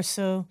floor.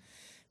 So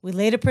we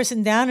laid a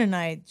person down, and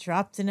I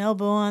dropped an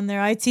elbow on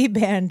their IT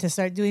band to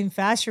start doing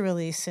fascia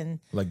release. And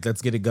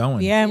Let's get it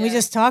going. yeah, and we Yeah.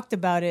 just talked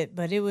about it,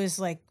 but it was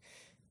like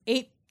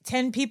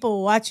 8-10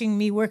 people watching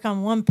me work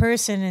on one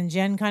person, and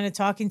Jen kind of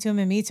talking to him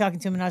and me talking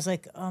to him. And I was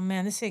like, oh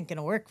man, this ain't going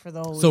to work for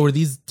the whole So week. were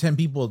these 10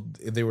 people?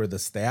 They were the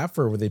staff,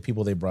 or were they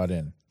people they brought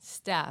in?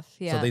 Staff,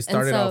 yeah. So they And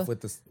started so- off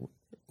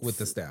with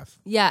the staff.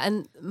 Yeah,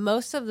 and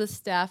most of the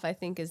staff I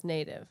think is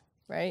native,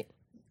 right?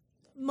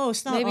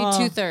 Most, not Maybe all.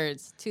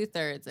 2/3.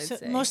 2/3, I'd So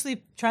say.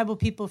 mostly tribal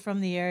people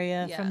from the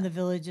area, Yeah. from the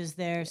villages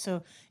there.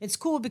 So it's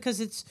cool because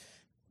it's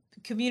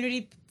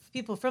community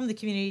people from the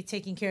community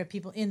taking care of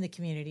people in the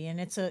community, and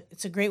it's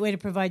a great way to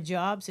provide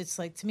jobs. It's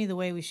like, to me, the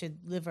way we should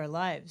live our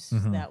lives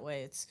that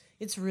way.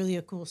 It's really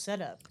a cool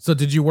setup. So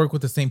did you work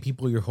with the same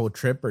people your whole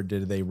trip, or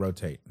did they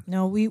rotate?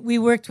 No, we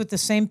worked with the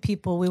same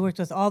people. We worked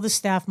with all the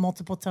staff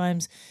multiple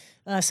times.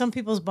 Some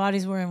people's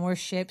bodies were in worse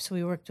shape, so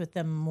we worked with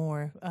them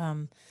more.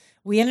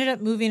 We ended up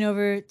moving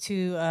over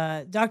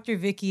to Dr.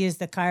 Vicky is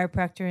the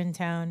chiropractor in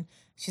town.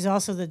 She's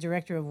also the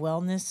director of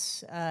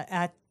wellness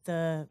at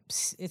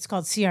it's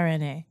called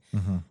CRNA.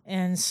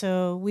 And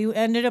so we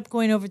ended up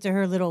going over to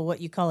her little,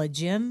 what you call a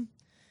gym,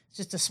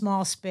 just a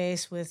small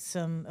space with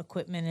some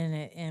equipment in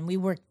it. And we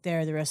worked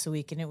there the rest of the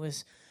week, and it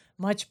was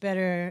much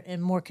better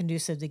and more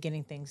conducive to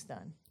getting things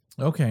done.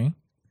 Okay.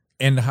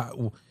 And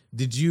how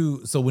did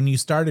you? So when you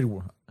started,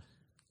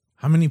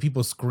 how many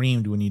people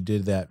screamed when you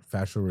did that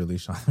fascial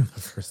release on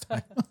the first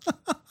time?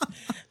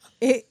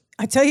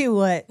 I tell you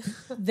what,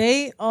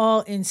 they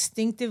all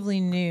instinctively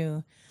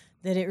knew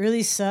that it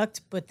really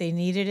sucked, but they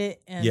needed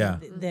it, and Yeah.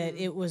 that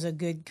it was a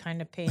good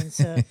kind of pain.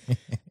 So,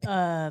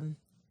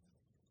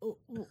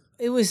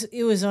 it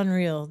was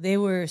unreal. They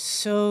were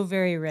so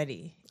very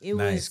ready. It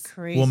was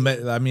crazy.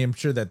 Well, I mean, I'm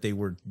sure that they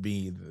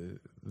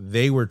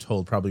were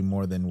told probably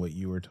more than what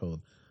you were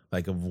told,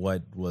 like of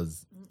what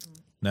was.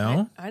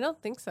 No, I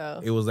don't think so.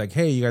 it was like,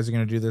 hey, you guys are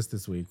gonna do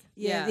this week.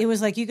 yeah, Yeah. it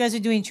was like, you guys are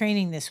doing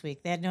training this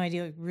week. They had no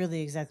idea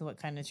really exactly what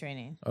kind of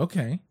training.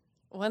 Okay.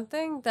 One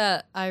thing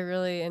that I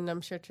really, and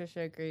I'm sure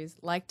Trisha agrees,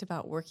 liked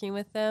about working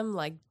with them,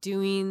 like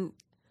doing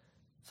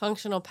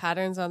functional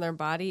patterns on their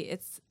body,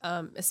 it's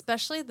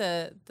especially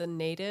the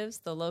natives,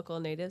 the local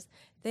natives,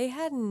 they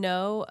had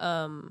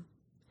no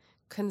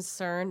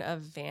concern of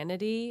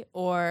vanity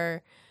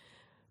or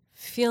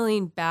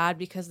feeling bad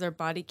because their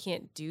body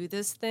can't do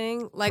this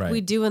thing like we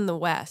Right. do in the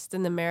West,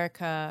 in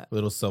America. A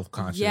little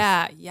self-conscious.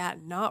 Yeah,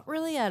 not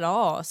really at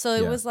all. So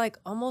it Yeah. was like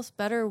almost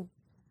better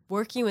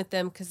working with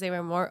them because they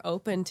were more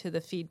open to the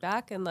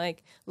feedback and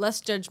like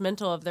less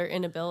judgmental of their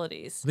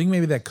inabilities. I think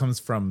maybe that comes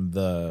from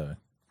the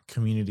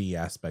community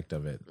aspect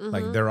of it.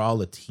 Like they're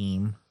all a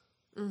team.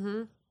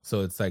 So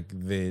it's like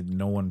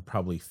no one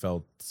probably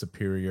felt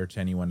superior to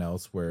anyone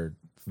else where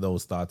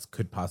those thoughts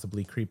could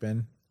possibly creep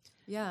in.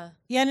 Yeah.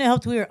 Yeah, and it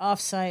helped we were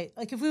off-site.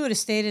 Like, if we would have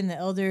stayed in the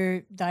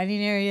elder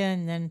dining area,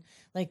 and then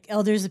like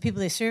elders, the people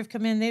they serve,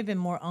 come in, they've been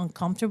more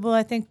uncomfortable,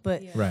 I think.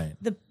 But Right.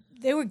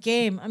 they were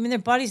game. I mean, their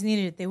bodies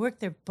needed it. They worked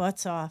their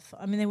butts off.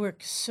 I mean, they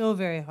worked so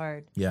very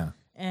hard, Yeah.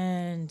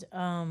 and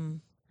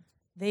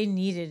they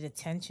needed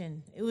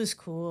attention. It was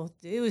cool.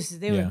 They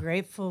Yeah. were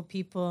grateful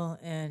people,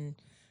 and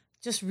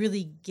just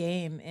really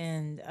game,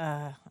 and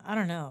I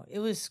don't know, it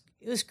was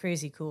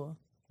crazy cool.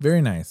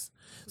 Very nice.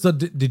 So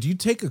did you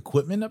take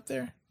equipment up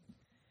there?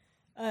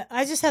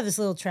 I just have this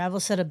little travel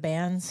set of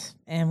bands,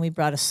 and we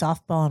brought a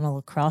softball and a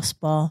lacrosse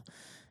ball,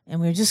 and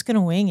we were just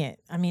gonna wing it.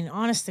 I mean,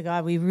 honest to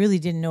God, we really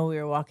didn't know what we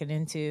were walking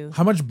into.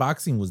 How much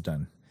boxing was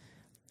done?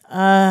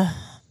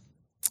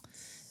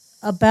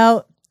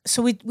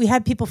 So we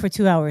had people for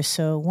 2 hours.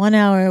 So 1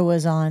 hour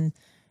was on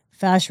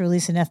fast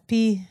release and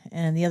FP,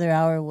 and the other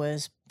hour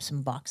was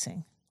some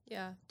boxing.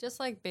 Yeah, just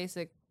like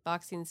basic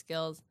boxing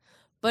skills.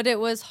 But it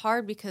was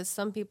hard because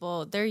some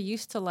people, they're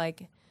used to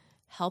like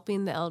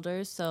helping the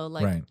elders. So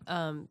like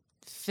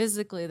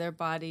physically their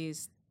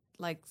bodies,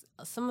 like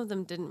some of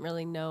them didn't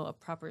really know a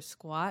proper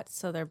squat.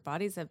 So their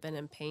bodies have been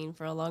in pain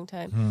for a long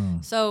time.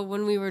 So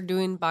when we were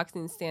doing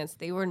boxing stance,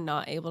 they were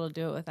not able to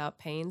do it without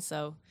pain.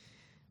 So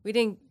we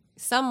didn't,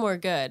 some were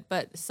good,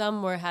 but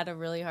some had a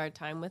really hard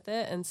time with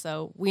it. And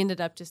so we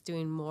ended up just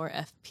doing more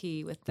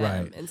FP with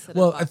them instead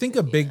of boxing. I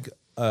think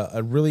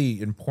a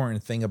really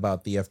important thing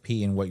about the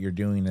FP and what you're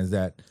doing is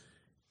that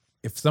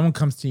if someone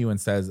comes to you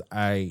and says,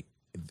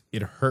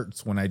 it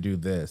hurts when I do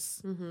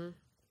this,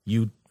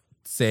 you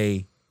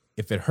say,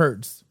 if it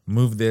hurts,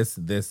 move this,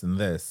 this, and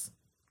this.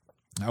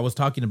 I was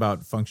talking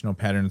about functional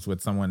patterns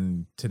with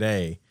someone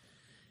today,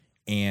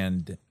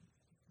 and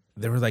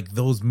they were like,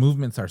 those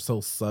movements are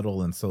so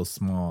subtle and so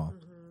small.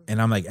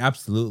 And I'm like,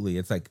 absolutely.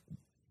 It's like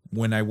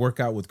when I work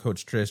out with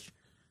Coach Trish,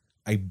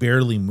 I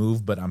barely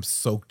move, but I'm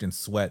soaked in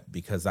sweat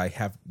because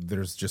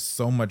there's just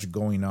so much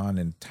going on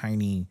in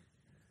tiny,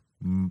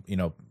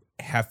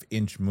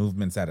 half-inch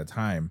movements at a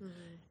time.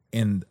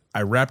 And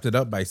I wrapped it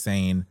up by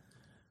saying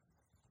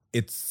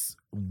it's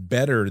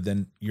better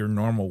than your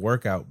normal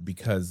workout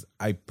because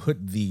I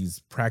put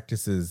these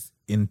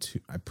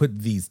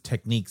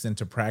techniques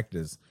into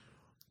practice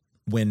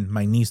when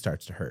my knee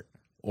starts to hurt,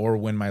 or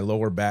when my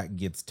lower back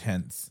gets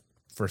tense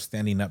for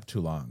standing up too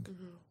long,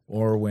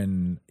 or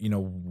when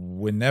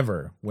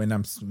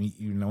I'm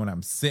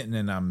sitting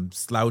and I'm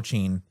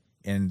slouching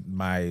and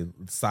my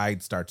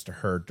side starts to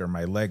hurt or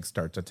my legs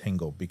start to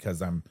tingle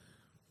because I'm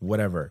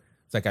whatever.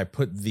 It's like I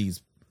put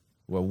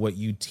what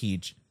you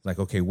teach, like,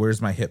 okay,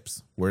 where's my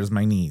hips? Where's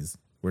my knees?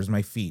 Where's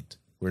my feet?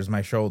 Where's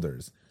my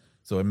shoulders?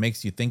 So it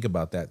makes you think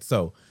about that.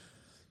 So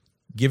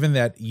given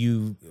that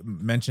you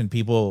mentioned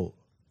people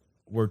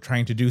were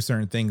trying to do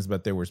certain things,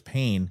 but there was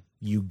pain,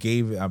 you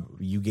gave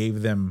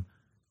them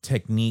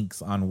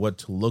techniques on what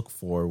to look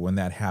for when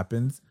that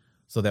happens,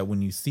 so that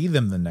when you see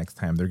them the next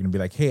time, they're going to be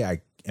like, hey,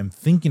 I am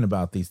thinking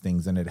about these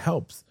things and it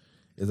helps.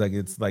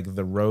 It's like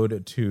the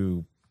road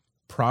to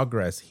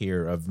progress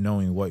here of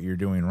knowing what you're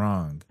doing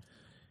wrong.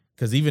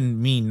 Because even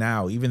me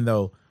now, even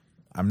though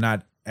I'm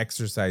not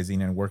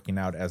exercising and working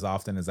out as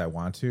often as I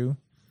want to,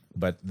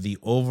 but the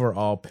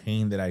overall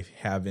pain that I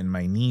have in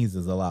my knees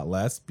is a lot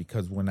less,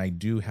 because when I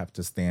do have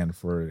to stand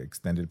for an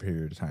extended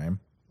period of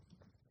time,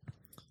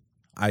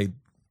 I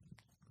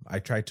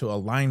try to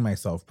align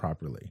myself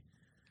properly.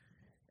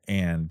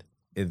 And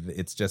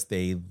it's just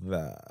an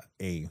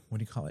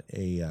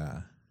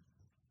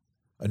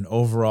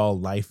overall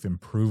life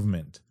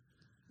improvement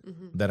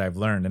that I've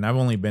learned. And I've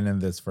only been in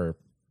this for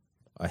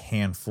a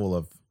handful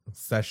of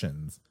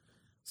sessions.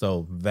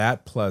 So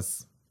that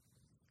plus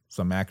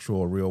some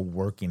actual real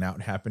working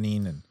out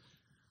happening and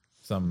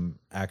some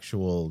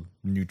actual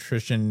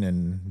nutrition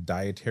and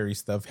dietary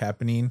stuff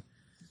happening,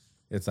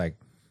 it's like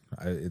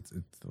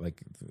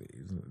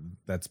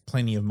that's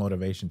plenty of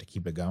motivation to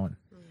keep it going.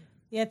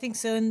 Yeah, I think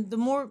so. And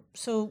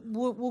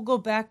we'll go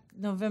back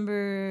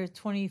November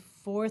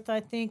 24th, I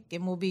think,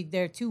 and we'll be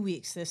there 2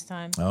 weeks this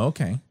time. Oh,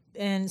 okay.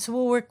 And so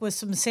we'll work with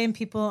some same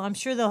people. I'm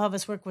sure they'll have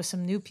us work with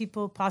some new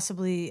people,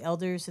 possibly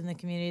elders in the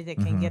community that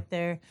can get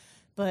there.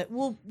 But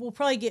we'll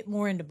probably get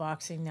more into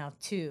boxing now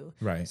too.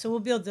 Right. So we'll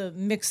be able to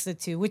mix the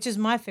two, which is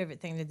my favorite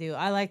thing to do.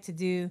 I like to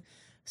do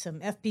some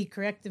FP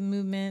corrective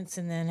movements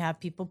and then have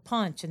people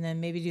punch, and then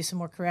maybe do some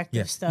more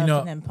corrective stuff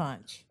and then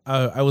punch.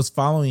 I was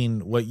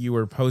following what you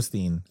were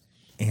posting,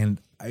 and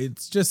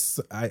it's just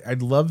I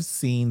love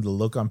seeing the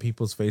look on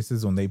people's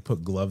faces when they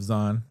put gloves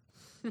on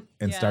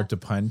and start to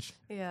punch.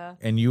 Yeah.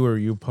 And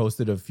you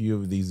posted a few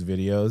of these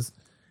videos.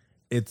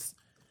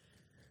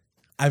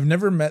 I've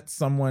never met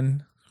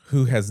someone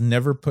who has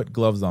never put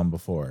gloves on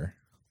before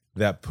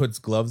that puts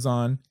gloves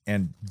on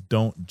and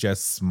don't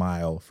just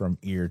smile from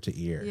ear to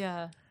ear.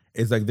 Yeah.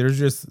 It's like there's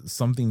just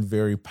something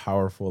very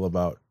powerful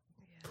about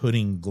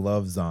putting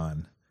gloves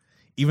on,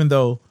 even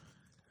though,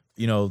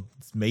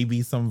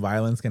 maybe some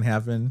violence can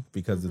happen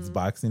because it's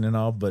boxing and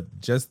all, but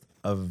just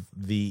of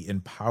the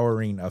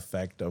empowering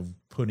effect of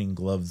putting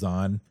gloves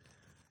on,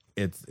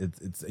 it's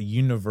a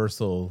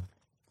universal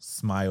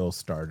smile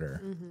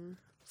starter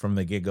from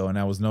the get-go. And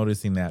I was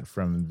noticing that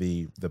from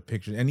the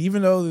picture. And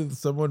even though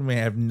someone may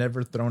have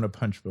never thrown a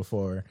punch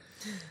before,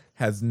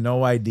 has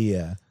no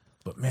idea,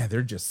 but man,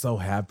 they're just so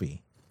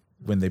happy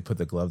when they put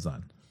the gloves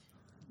on.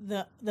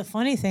 The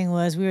funny thing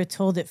was, we were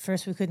told at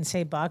first we couldn't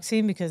say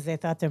boxing because they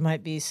thought there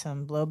might be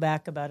some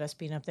blowback about us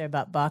being up there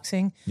about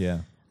boxing. Yeah.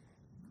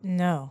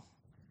 No.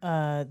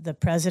 the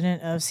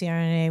president of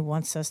CRNA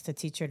wants us to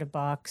teach her to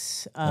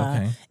box.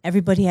 Okay.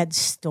 Everybody had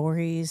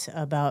stories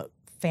about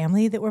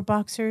family that were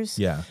boxers.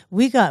 Yeah.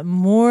 We got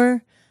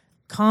more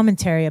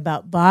commentary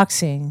about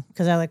boxing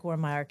because I wore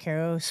my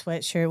Arcaro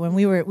sweatshirt when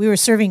we were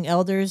serving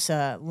elders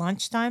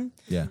lunchtime.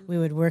 Yeah. We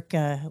would work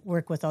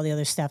with all the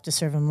other staff to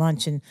serve them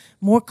lunch, and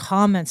more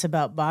comments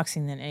about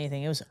boxing than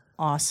anything. It was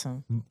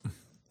awesome.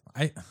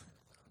 I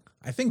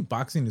think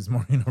boxing is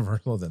more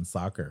universal than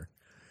soccer.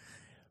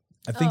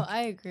 I think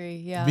I agree.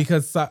 Yeah.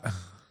 because I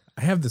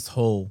have this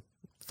whole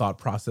thought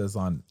process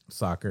on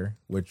soccer,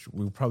 which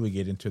we'll probably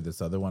get into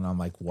this other one on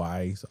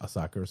why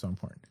soccer is so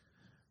important.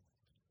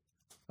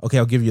 Okay,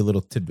 I'll give you a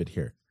little tidbit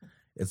here.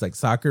 It's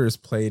soccer is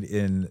played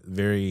in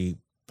very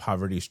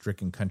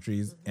poverty-stricken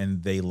countries,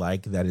 and they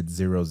like that it's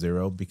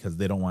 0-0 because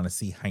they don't want to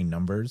see high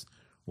numbers.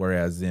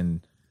 Whereas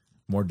in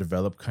more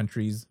developed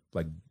countries,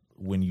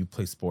 when you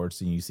play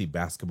sports and you see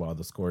basketball,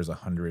 the score is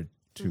 100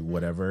 to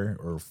whatever,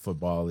 or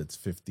football, it's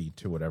 50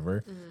 to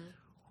whatever.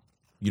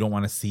 You don't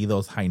want to see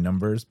those high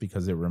numbers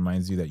because it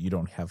reminds you that you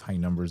don't have high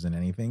numbers in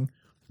anything.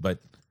 But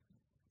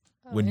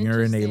when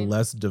you're in a interesting.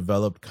 less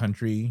developed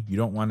country, you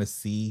don't want to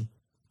see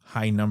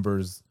high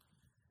numbers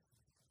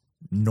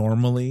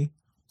normally.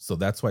 So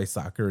that's why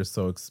soccer is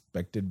so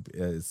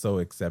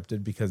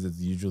accepted because it's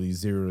usually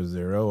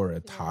 0-0 or a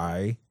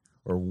tie,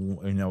 or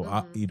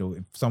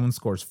if someone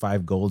scores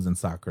 5 goals in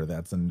soccer,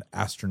 that's an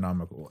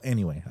astronomical.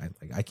 Anyway,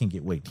 I can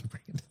get way deeper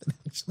into it.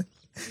 Actually,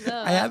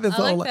 No, I had this I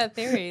whole like that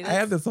theory. I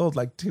had this whole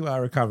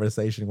 2-hour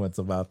conversation once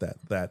about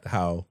that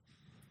how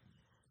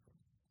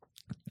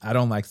I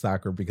don't like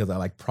soccer because I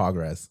like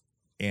progress,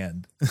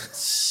 and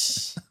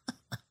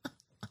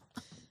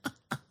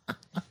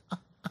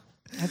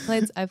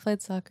I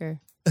played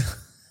soccer.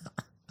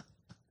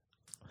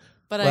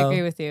 But I Well,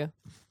 agree with you.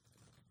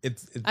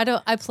 it's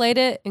I played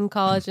it in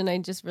college and I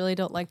just really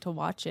don't like to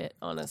watch it,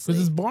 honestly.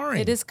 because it's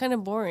boring. It is kind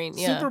of boring.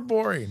 Yeah. super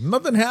boring.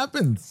 Nothing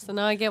happens. So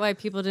now I get why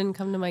people didn't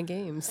come to my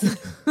games.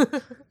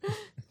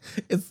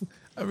 It's.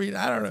 I mean,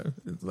 I don't know.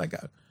 It's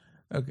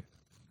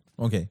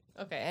okay.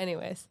 Okay,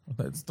 anyways.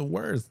 It's the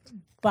worst.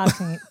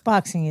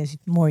 Boxing is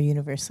more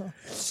universal.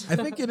 I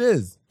think it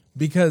is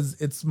because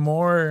it's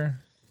more.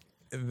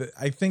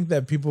 I think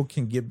that people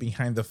can get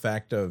behind the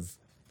fact of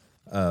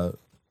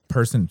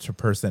person to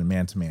person,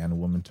 man to man,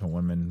 woman to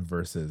woman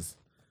versus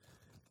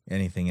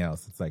anything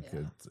else.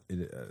 It's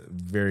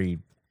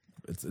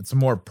it's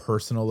more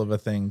personal of a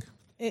thing.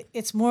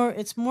 It's more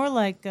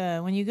like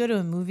when you go to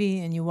a movie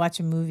and you watch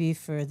a movie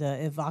for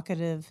the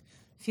evocative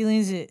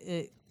feelings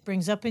it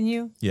brings up in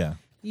you. Yeah.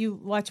 You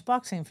watch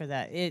boxing for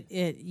that.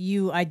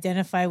 You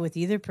identify with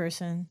either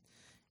person,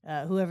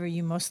 whoever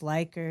you most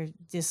like or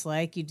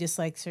dislike. You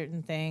dislike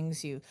certain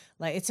things.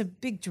 It's a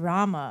big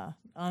drama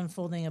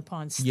unfolding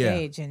upon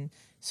stage, and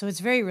so it's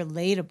very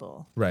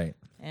relatable. Right.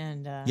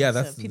 And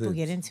that's so people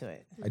get into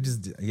it.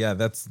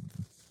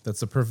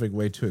 That's a perfect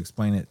way to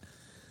explain it.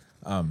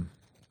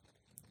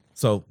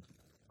 So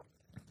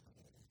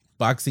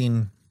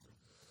boxing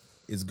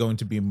is going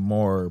to be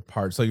more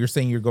part. So you're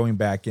saying you're going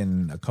back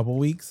in a couple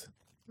weeks,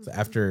 so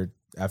after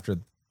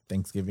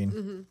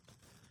Thanksgiving,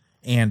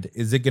 and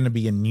is it going to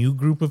be a new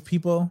group of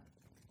people?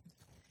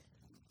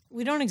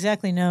 We don't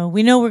exactly know.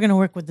 We know we're going to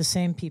work with the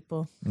same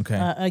people.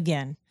 Okay.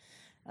 Again,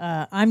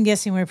 I'm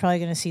guessing we're probably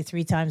going to see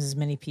 3 times as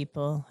many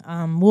people.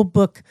 We'll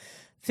book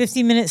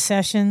 50-minute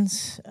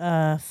sessions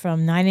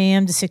from 9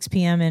 a.m. to 6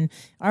 p.m. And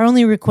our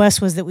only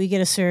request was that we get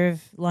to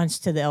serve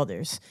lunch to the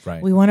elders.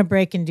 Right. We want to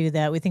break and do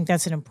that. We think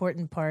that's an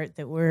important part,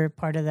 that we're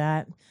part of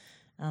that,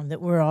 that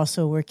we're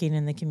also working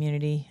in the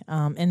community.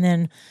 And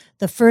then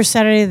the first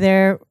Saturday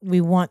there,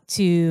 we want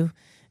to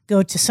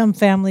go to some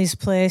family's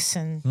place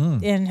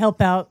and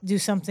help out, do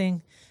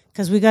something,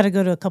 because we got to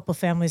go to a couple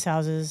families'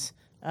 houses,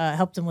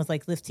 help them with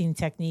lifting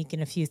technique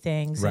and a few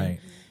things. Right.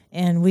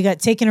 And we got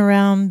taken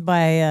around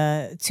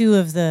by 2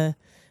 of the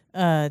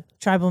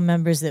tribal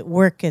members that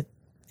work at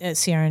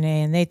CRNA,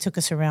 and they took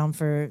us around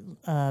for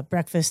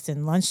breakfast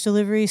and lunch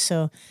delivery.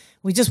 So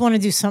we just want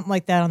to do something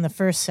like that on the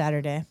first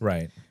Saturday.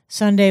 Right.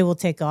 Sunday we'll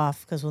take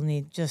off because we'll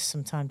need just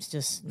some time to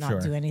just not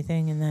Sure. do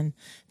anything. And then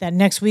that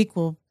next week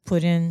we'll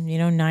put in,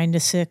 9 to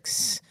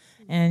 6.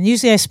 And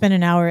usually I spend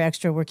an hour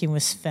extra working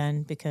with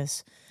Sven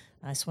because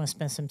I just want to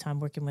spend some time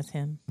working with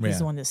him. He's Yeah.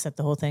 the one that set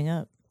the whole thing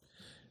up.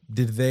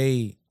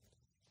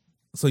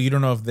 So you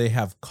don't know if they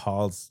have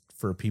calls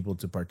for people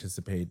to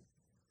participate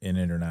in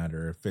it or not,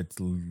 or if it's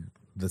the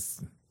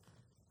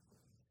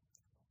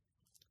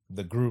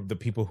group, the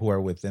people who are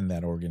within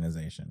that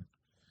organization,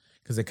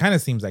 because it kind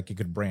of seems like it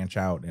could branch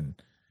out and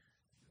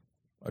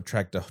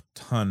attract a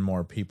ton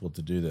more people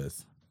to do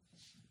this.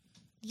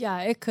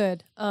 Yeah, it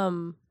could.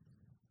 Right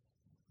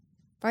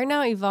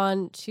now,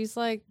 Yvonne, she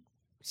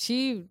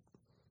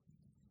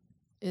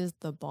is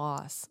the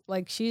boss.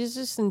 She's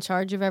just in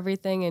charge of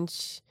everything, and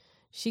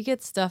she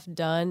gets stuff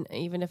done,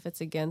 even if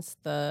it's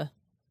against the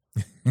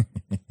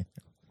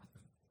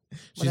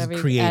She's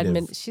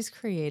creative. She's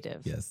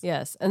creative.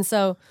 Yes. And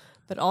so,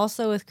 but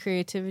also with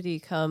creativity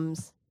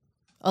comes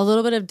a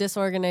little bit of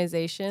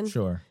disorganization.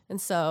 Sure.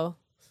 And so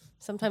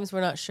Sometimes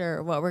we're not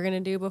sure what we're going to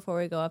do before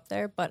we go up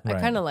there, but I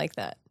Right. kind of like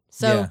that.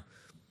 So Yeah.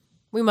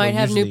 we might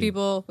have new usually-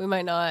 people. We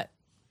might not.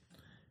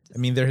 I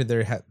mean,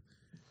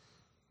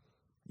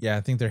 yeah,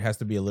 I think there has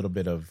to be a little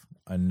bit of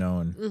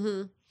unknown.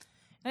 Mm-hmm.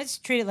 I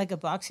just treat it like a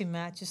boxing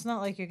match. It's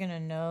not like you're gonna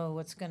know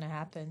what's gonna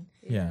happen.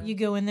 Yeah. You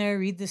go in there,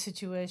 read the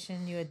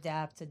situation, you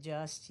adapt,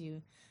 adjust,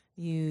 you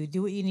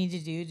do what you need to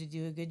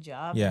do a good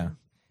job. Yeah.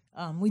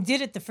 And, we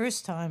did it the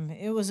first time.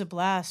 It was a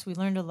blast. We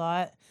learned a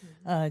lot.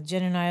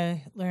 Jen and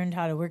I learned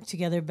how to work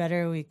together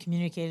better. We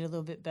communicated a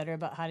little bit better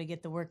about how to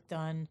get the work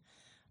done.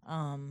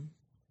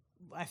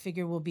 I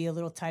figure we'll be a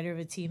little tighter of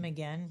a team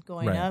again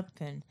going Right. up,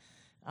 and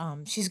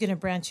she's going to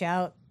branch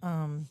out,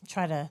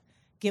 try to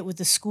get with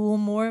the school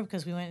more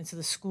because we went into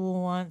the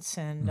school once,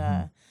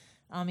 and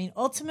I mean,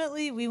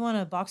 ultimately, we want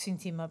a boxing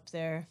team up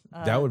there.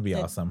 That would be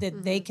awesome.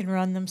 That they can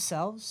run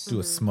themselves. Do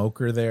a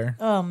smoker there.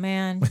 Oh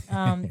man,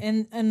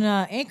 and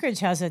Anchorage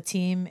has a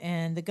team,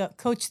 and the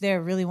coach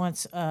there really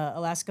wants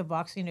Alaska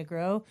boxing to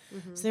grow.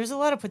 So there's a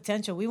lot of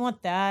potential. We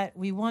want that.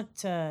 We want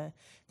to.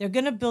 They're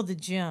gonna build a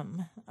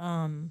gym,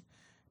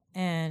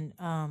 and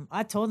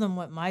I told them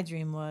what my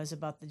dream was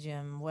about the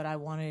gym, what I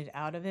wanted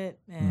out of it,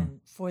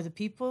 and for the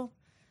people.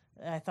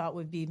 I thought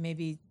would be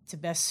maybe to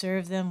best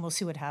serve them. We'll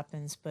see what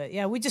happens, but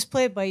yeah, we just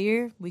play it by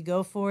ear. We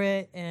go for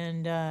it,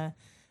 and I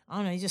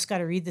don't know. You just got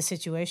to read the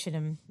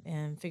situation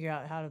and figure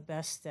out how to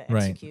best Right.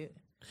 execute.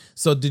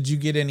 So did you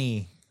get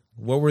any,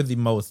 what were the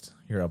most,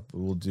 here up,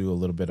 we'll do a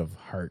little bit of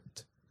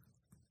heart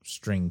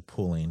string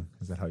pulling.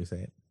 Is that how you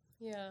say it?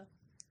 Yeah.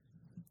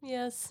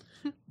 Yes.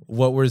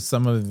 What were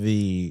some of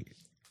the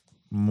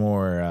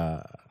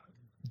more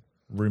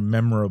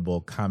memorable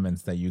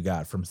comments that you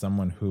got from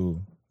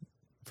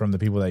from the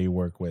people that you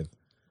work with?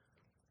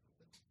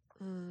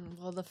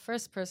 Well, the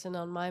first person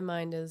on my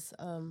mind is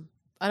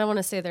I don't want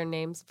to say their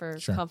names for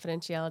Sure.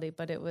 confidentiality,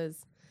 but it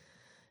was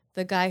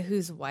the guy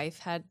whose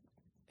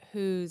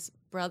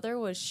brother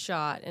was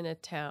shot in a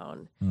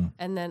town,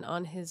 and then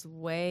on his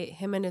way,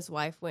 him and his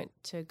wife went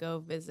to go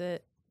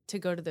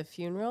to the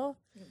funeral,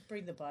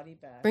 Bring the body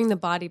back. bring the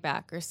body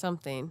back or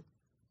something.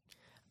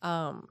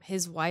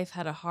 His wife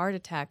had a heart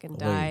attack and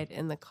died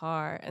in the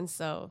car, and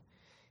so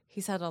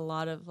he's had a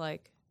lot of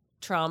like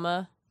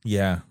trauma.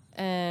 Yeah.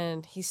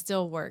 And he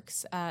still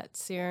works at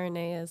Sierra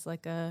Nea as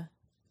like a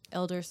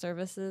elder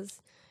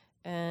services,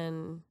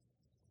 and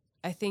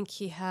I think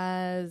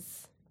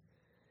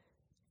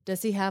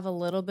does he have a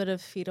little bit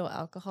of fetal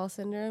alcohol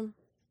syndrome?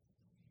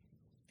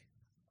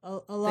 A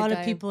lot of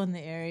guy- people in the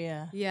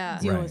area Yeah.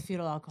 deal Right. with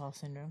fetal alcohol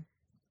syndrome.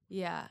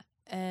 Yeah.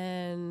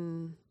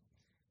 And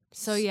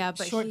so yeah,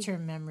 but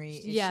short-term memory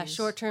yeah, issues.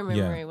 short-term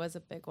Yeah. memory was a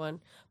big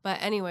one.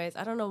 But anyways,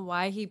 I don't know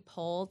why he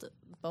pulled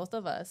both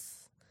of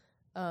us.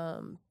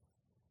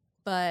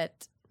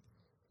 But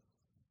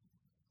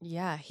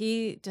yeah,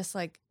 he just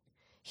like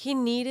he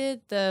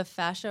needed the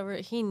fascia,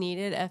 he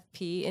needed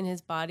FP in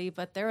his body,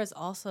 but there was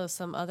also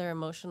some other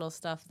emotional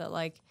stuff that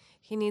like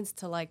he needs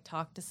to like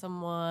talk to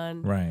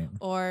someone Right.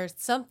 or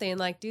something,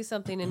 like do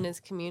something in his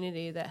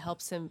community that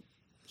helps him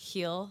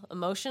heal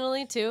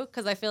emotionally too,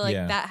 because I feel like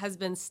Yeah. that has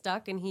been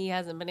stuck and he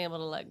hasn't been able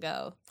to let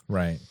go.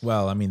 Right.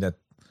 Well, I mean that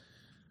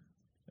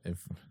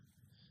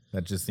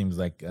just seems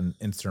like an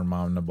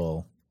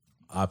insurmountable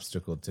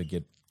obstacle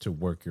to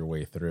work your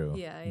way through.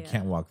 Yeah, You yeah.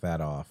 can't walk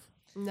that off.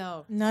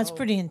 No, No, it's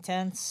pretty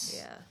intense.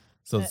 Yeah,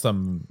 So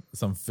some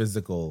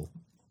physical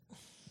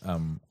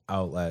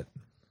outlet,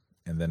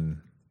 and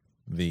then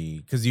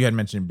because you had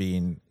mentioned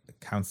being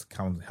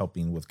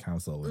helping with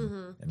counsel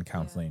and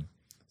counseling,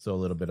 so a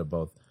little bit of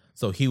both.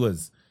 So he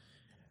was,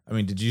 I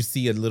mean, did you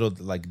see a little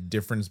like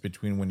difference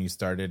between when you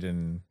started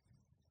and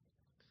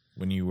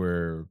when you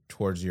were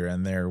towards your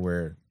end there,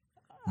 where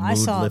mood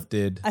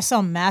lifted? I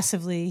saw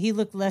massively. He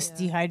looked less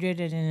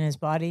dehydrated in his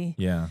body.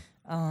 Yeah,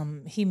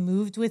 He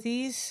moved with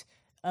ease.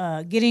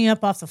 Getting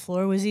up off the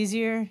floor was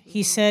easier.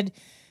 He said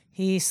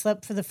he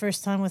slept for the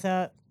first time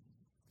without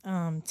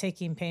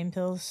taking pain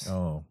pills.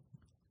 Oh,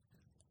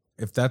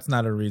 if that's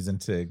not a reason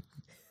to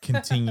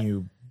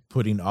continue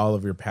putting all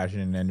of your passion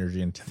and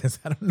energy into this,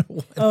 I don't know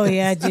what. Oh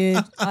yeah,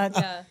 dude.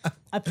 yeah,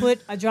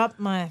 I dropped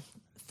my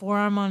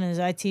forearm on his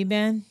IT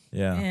band.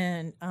 Yeah.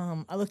 And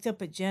I looked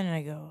up at Jen and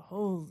I go,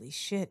 holy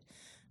shit,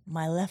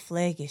 my left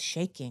leg is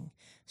shaking.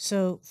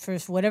 So for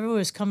whatever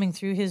was coming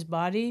through his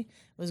body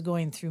was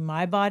going through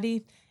my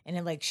body, and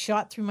it like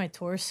shot through my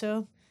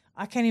torso.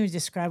 I can't even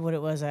describe what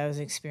it was I was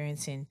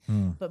experiencing,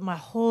 but my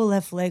whole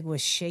left leg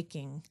was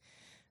shaking.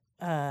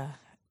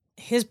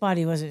 His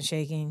body wasn't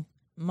shaking,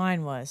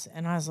 mine was.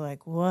 And I was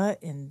like,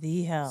 what in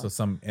the hell? So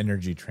some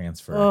energy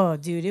transfer. Oh,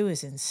 dude, it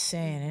was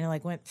insane. And it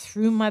like went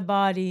through my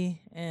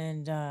body,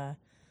 and I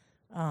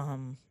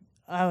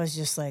was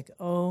just like,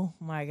 oh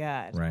my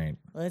God. Right.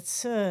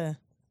 Let's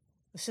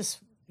just,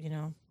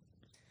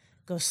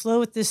 go slow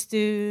with this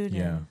dude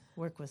Yeah. and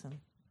work with him.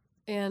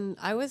 and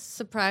I was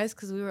surprised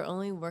because we were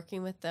only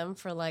working with them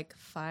for like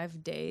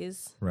 5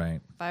 days,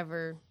 Right.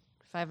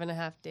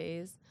 5.5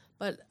 days.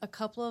 But a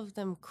couple of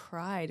them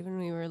cried when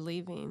we were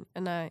leaving,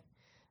 and I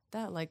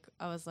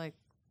was like,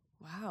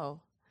 wow,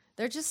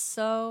 They're just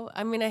so,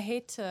 I mean, I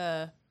hate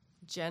to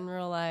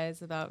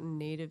generalize about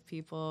Native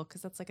people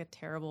because that's like a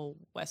terrible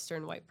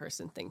Western white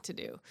person thing to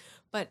do.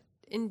 But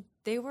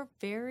they were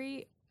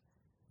very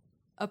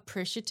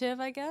appreciative,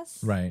 I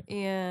guess. Right.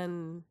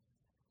 And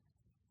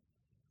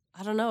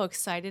I don't know,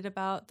 excited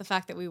about the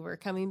fact that we were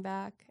coming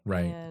back.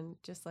 Right. And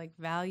just like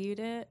valued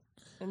it.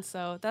 And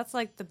so that's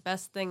like the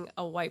best thing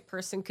a white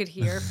person could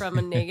hear from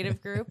a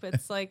negative group.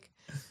 It's like,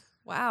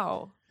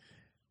 wow.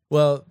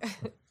 Well,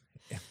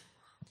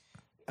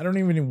 I wouldn't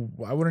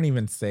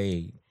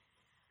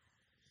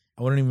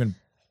even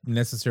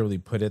necessarily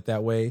put it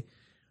that way.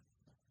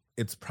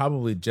 It's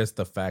probably just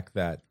the fact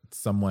that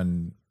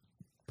someone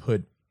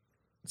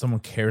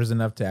cares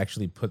enough to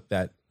actually put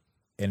that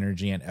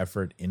energy and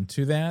effort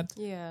into that.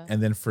 Yeah.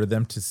 And then for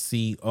them to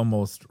see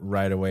almost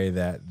right away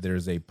that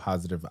there's a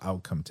positive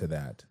outcome to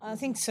that. I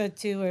think so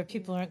too, where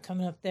people aren't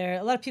coming up there.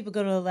 A lot of people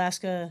go to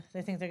Alaska,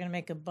 they think they're going to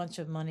make a bunch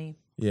of money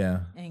Yeah.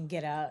 and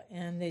get out,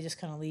 and they just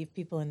kind of leave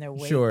people in their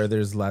wake. Sure,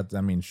 there's lots.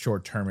 I mean,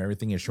 short term.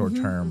 Everything is short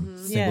term,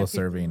 single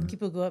serving.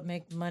 People go up,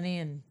 make money,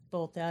 and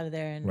bolt out of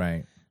there. And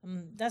Right.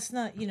 that's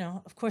not,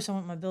 of course I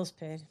want my bills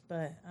paid,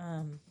 but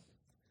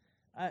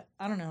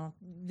I don't know.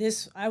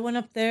 I went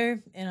up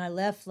there and I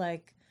left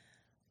like,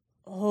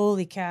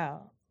 holy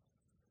cow.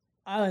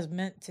 I was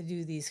meant to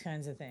do these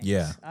kinds of things.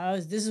 Yeah.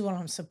 This is what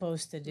I'm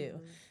supposed to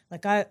do.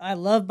 Like I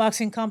love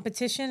boxing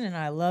competition and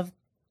I love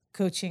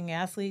coaching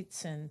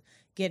athletes and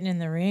getting in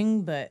the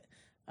ring, but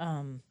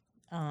and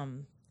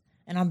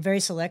I'm very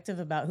selective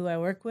about who I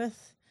work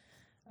with.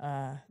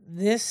 I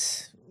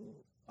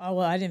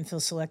didn't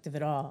feel selective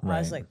at all. I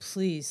was Right. like,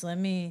 please let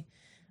me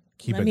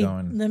Keep it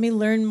going. Let me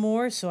learn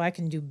more so I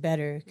can do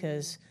better.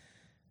 Because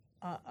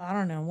I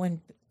don't know,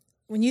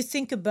 when you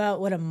think about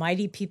what a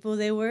mighty people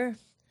they were,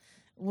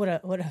 what a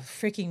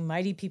freaking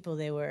mighty people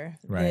they were.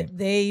 Right. That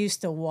they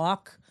used to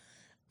walk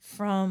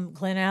from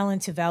Glen Allen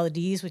to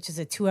Valdez, which is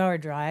a 2-hour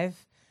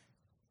drive,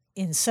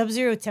 in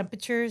sub-zero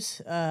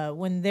temperatures.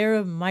 When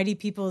they're mighty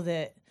people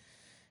that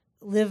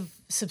live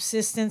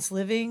subsistence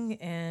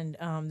living, and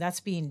that's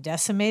being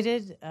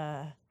decimated.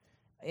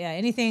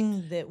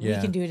 Anything that we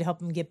can do to help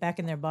them get back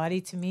in their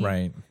body, to me,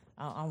 Right.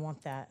 I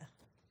want that.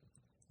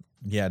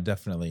 Yeah,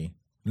 definitely.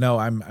 No,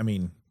 I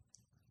mean,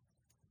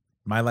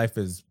 my life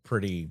is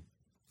pretty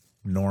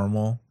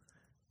normal,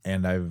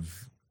 and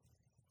I've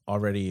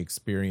already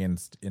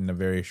experienced in a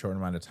very short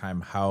amount of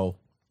time how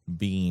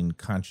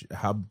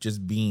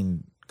just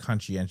being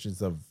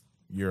conscientious of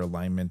your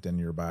alignment and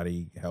your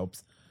body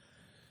helps.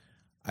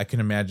 I can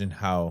imagine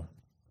how,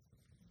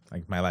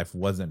 like, my life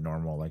wasn't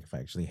normal. Like, if I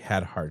actually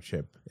had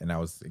hardship and I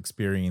was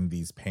experiencing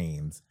these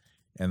pains,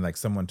 and like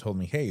someone told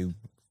me, hey,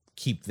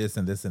 keep this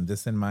and this and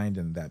this in mind,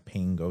 and that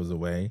pain goes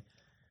away.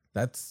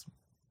 That's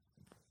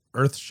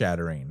earth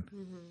shattering.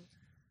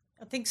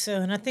 I think so.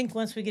 And I think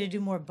once we get to do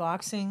more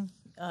boxing,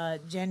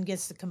 Jen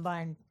gets to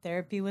combine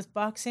therapy with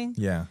boxing.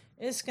 Yeah.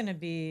 It's going to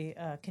be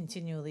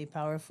continually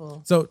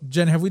powerful. So,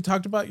 Jen, have we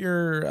talked about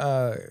your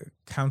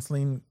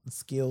counseling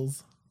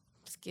skills?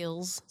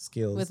 Skills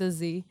Skills. with a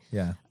Z.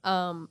 Yeah.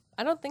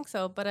 I don't think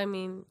so, but I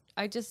mean,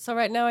 so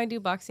right now I do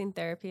boxing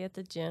therapy at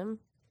the gym,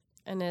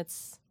 and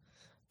it's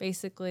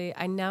basically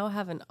I now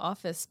have an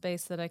office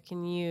space that I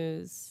can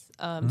use.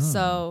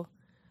 So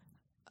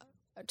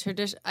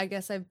I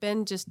guess I've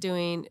been just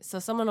doing, so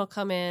someone will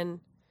come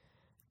in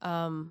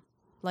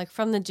like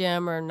from the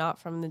gym or not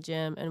from the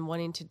gym and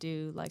wanting to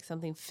do like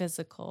something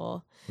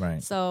physical.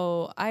 Right.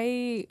 So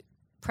I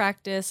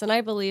practice, and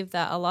I believe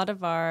that a lot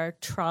of our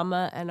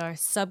trauma and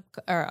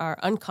our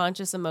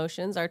unconscious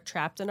emotions are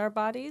trapped in our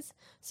bodies.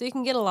 So you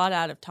can get a lot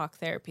out of talk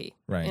therapy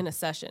in a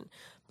session.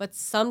 But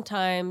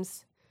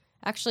sometimes,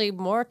 actually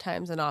more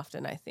times than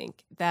often, I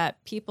think,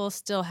 that people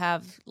still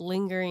have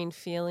lingering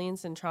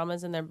feelings and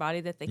traumas in their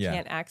body that they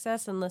can't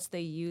access unless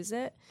they use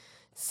it.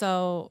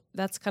 So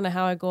that's kind of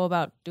how I go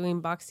about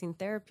doing boxing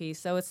therapy.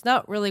 So it's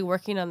not really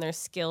working on their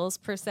skills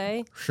per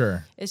se.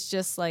 Sure. It's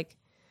just like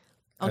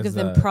I'll As give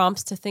them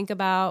prompts to think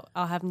about.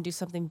 I'll have them do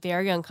something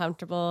very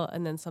uncomfortable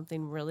and then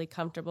something really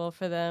comfortable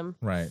for them.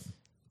 Right.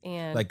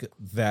 And Like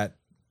that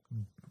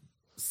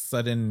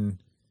sudden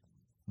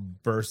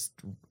burst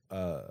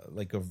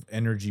like of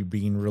energy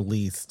being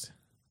released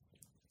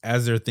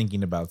as they're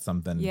thinking about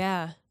something.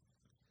 yeah.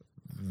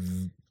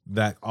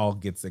 That all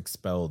gets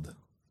expelled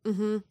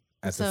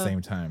at the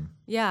same time.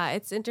 Yeah,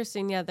 it's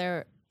interesting.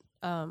 Yeah,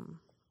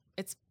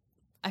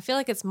 I feel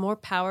like it's more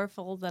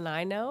powerful than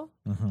I know,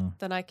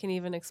 than I can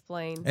even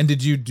explain. And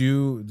did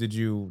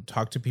you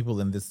talk to people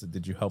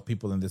did you help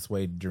people in this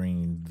way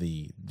during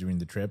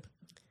the trip?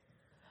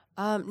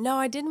 No,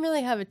 I didn't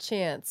really have a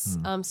chance.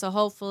 So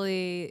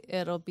hopefully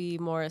it'll be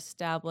more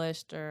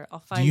established, or I'll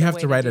find. Do you a have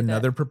way to write do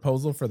another that.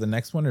 proposal for the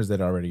next one, or is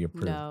that already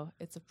approved? No,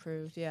 it's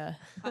approved. Yeah.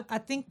 I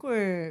think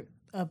we're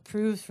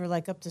approved for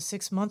like up to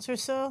 6 months or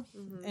so.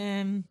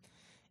 And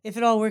if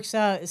it all works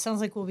out, it sounds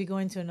like we'll be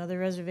going to another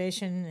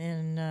reservation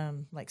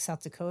in like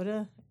South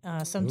Dakota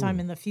sometime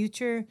in the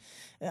future.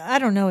 I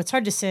don't know. It's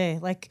hard to say.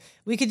 Like,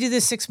 we could do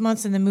this 6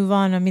 months and then move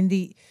on. I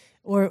mean,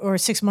 or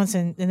 6 months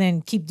and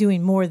then keep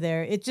doing more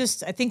there. I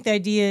think the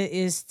idea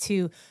is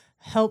to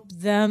help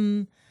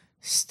them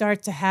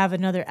start to have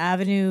another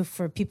avenue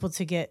for people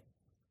to get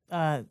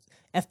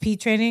FP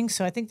training.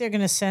 So I think they're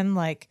going to send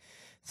like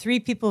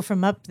 3 people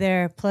from up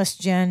there plus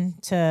Jen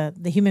to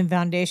the Human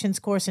Foundations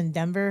course in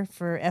Denver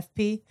for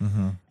FP.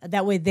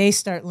 That way they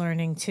start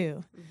learning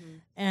too.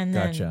 And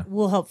then Gotcha.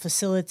 we'll help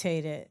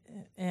facilitate it.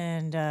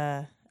 And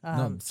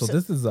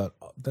This is a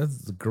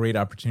great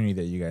opportunity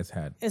that you guys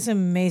had. it's an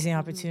amazing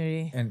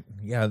opportunity. And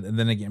yeah, and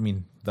then again, I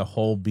mean, the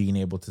whole being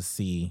able to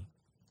see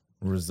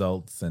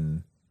results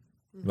and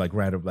like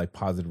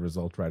positive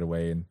results right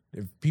away. And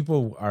if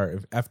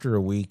after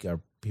a week,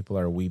 people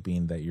are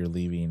weeping that you're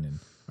leaving and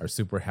are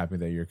super happy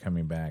that you're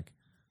coming back,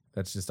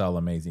 that's just all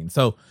amazing.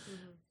 So,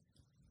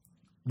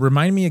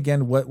 remind me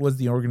again, what was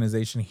the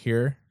organization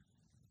here?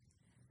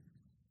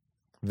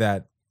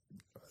 That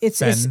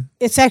It's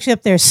actually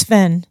up there.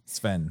 Sven.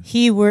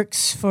 He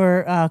works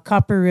for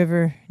Copper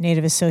River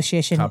Native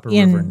Association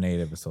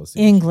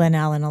in Glen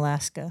Allen,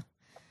 Alaska.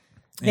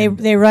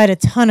 They write a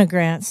ton of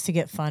grants to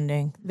get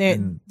funding.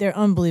 They're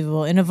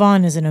unbelievable. And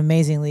Yvonne is an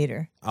amazing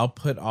leader. I'll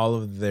put all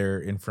of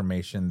their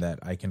information that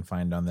I can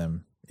find on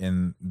them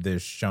in the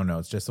show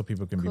notes, just so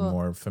people can be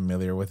more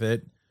familiar with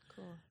it.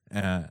 Cool.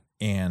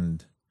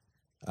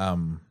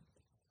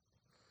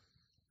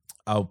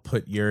 I'll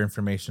put your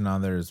information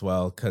on there as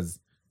well, because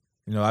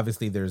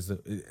obviously do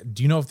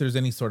you know if there's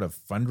any sort of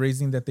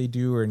fundraising that they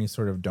do or any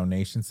sort of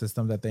donation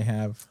system that they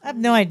have? I have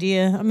no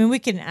idea. I mean, we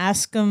can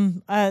ask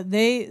them.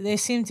 They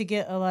seem to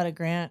get a lot of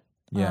grant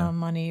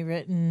money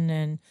written,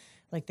 and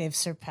like they've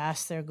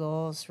surpassed their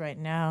goals right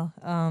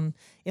now.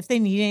 If they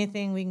need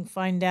anything, we can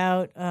find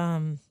out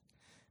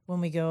when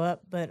we go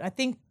up. But I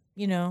think,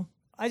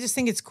 I just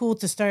think it's cool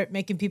to start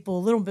making people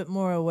a little bit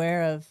more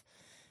aware of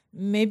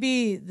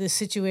maybe the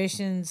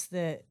situations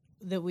that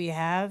we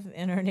have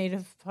in our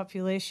Native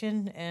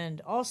population,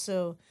 and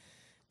also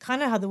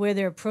kind of how the way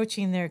they're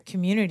approaching their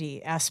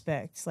community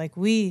aspects. Like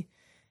we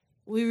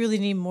really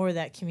need more of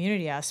that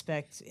community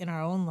aspect in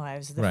our own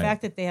lives. The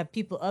fact that they have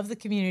people of the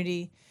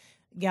community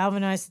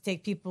galvanized to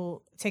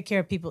take care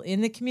of people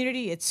in the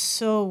community, it's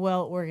so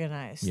well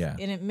organized. Yeah.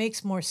 And it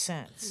makes more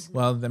sense.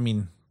 Well, I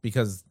mean,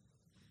 because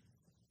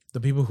the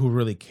people who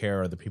really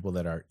care are the people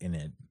that are in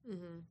it,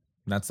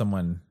 not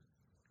someone.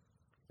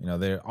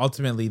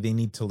 They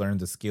need to learn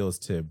the skills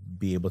to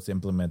be able to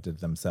implement it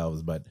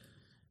themselves, but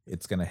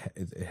it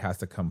has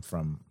to come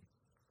from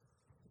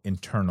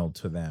internal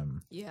to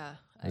them. Yeah.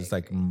 It's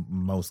like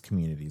most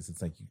communities.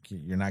 It's like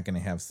you're not going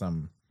to have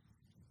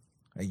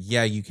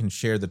you can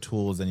share the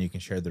tools and you can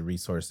share the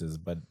resources,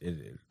 but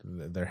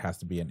there has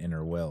to be an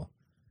inner will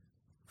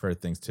for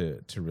things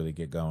to really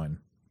get going.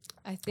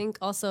 I think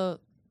also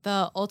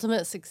the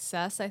ultimate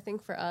success, I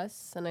think for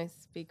us, and I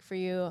speak for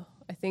you,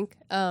 I think,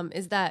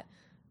 is that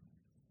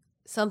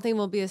something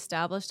will be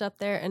established up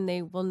there and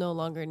they will no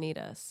longer need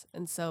us.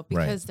 And so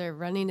because they're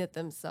running it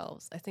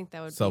themselves, I think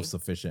that would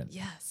self-sufficient.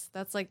 Yes.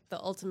 That's like the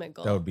ultimate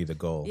goal. That would be the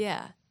goal.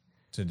 Yeah.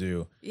 To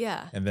do.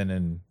 Yeah. And then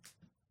in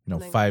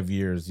 5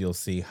 years you'll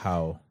see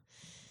how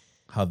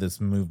this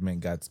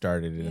movement got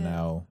started and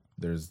now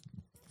there's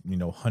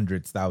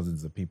hundreds,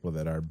 thousands of people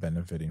that are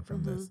benefiting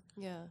from this.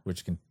 Yeah.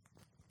 Which can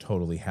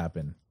totally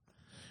happen.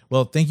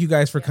 Well, thank you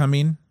guys for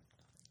coming.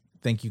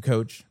 Thank you,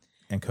 Coach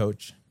and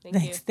Coach.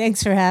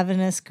 Thanks for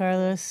having us,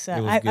 Carlos.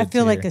 I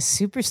feel like a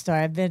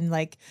superstar. I've been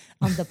like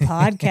on the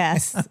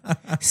podcast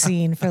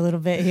scene for a little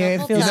bit here.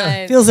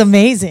 It feels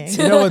amazing.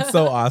 You know what's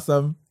so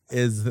awesome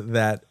is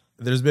that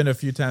there's been a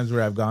few times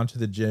where I've gone to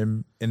the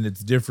gym and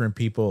it's different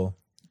people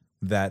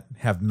that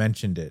have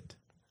mentioned it.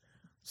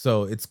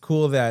 So it's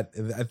cool that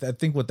I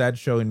think what that's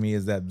showing me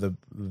is that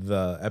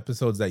the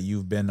episodes that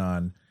you've been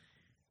on,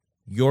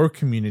 your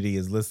community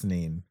is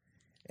listening.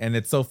 And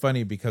it's so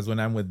funny because when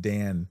I'm with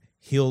Dan,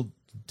 he'll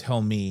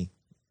tell me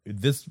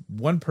this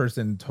one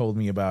person told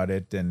me about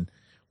it, and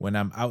when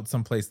I'm out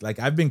someplace, like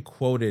I've been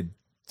quoted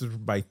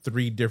by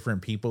 3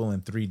 different people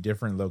in 3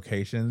 different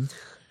locations.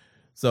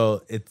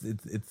 So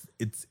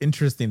it's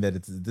interesting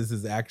that this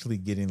is actually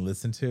getting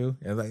listened to,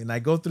 and I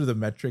go through the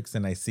metrics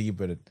and I see,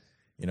 but it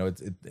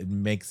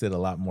makes it a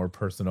lot more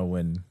personal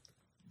when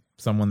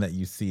someone that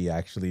you see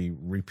actually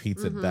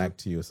repeats it back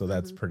to you. So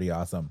that's pretty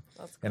awesome.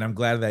 That's cool. And I'm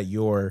glad that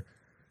your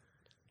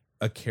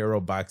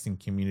Acero boxing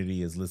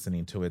community is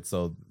listening to it,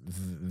 so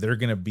they're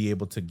going to be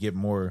able to get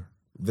more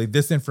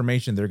this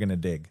information. They're going to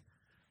dig,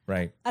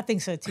 right? I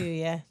think so too.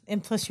 Yeah,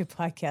 and plus your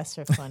podcasts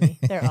are funny.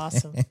 They're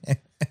awesome.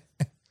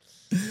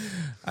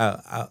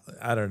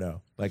 I don't know.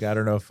 Like I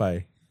don't know if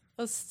I.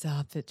 Oh,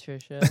 stop it,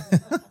 Trisha.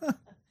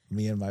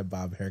 Me and my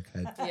bob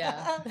haircut.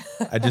 Yeah.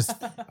 I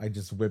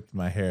just whipped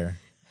my hair.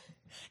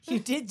 You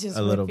did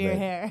just whip your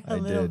hair a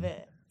little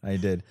bit. I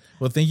did.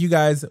 Well, thank you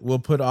guys. We'll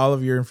put all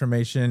of your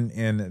information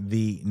in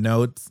the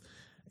notes,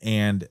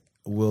 and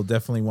we'll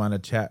definitely want to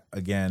chat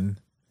again.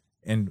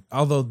 And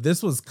although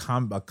this was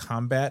a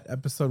combat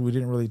episode, we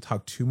didn't really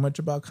talk too much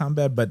about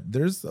combat, but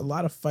there's a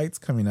lot of fights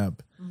coming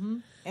up.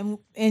 Mm-hmm.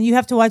 And you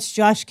have to watch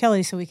Josh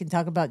Kelly so we can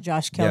talk about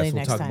Josh Kelly next time.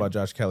 Yes, we'll talk about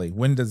Josh Kelly.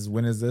 When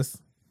is this?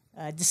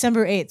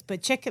 December 8th.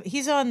 But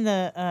he's on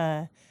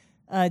the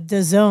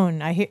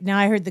DAZN.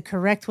 I heard the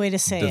correct way to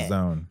say it.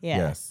 DAZN. Yeah.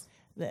 Yes.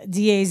 The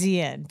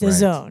DAZN.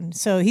 DAZN.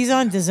 So he's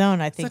on DAZN.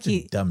 I think Such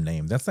a dumb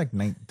name. That's like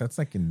in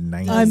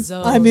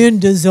 90s. I'm in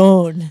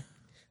DAZN.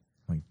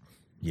 Like,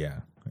 yeah.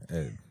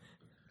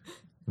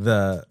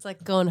 It's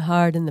like going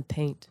hard in the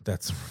paint.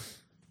 That's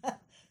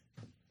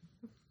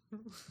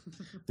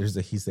there's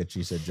a he said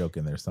she said joke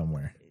in there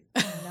somewhere.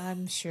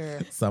 I'm sure.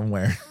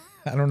 Somewhere.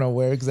 I don't know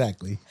where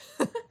exactly.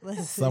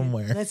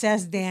 Somewhere. Let's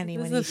ask Danny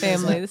This when is he a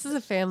shows family. up. This is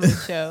a family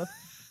show.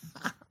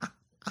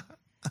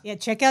 Yeah,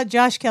 check out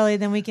Josh Kelly.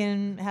 Then we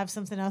can have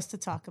something else to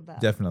talk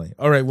about. Definitely.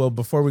 All right. Well,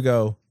 before we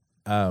go,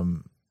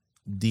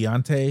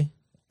 Deontay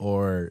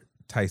or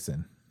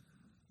Tyson?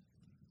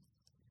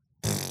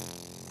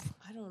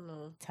 I don't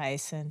know.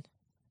 Tyson.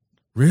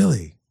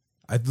 Really?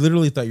 I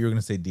literally thought you were going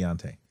to say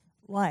Deontay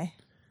Why?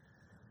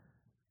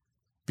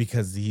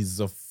 because he's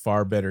a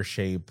far better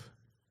shape.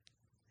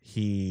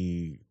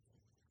 He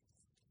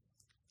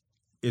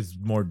is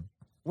more.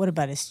 What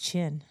about his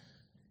chin?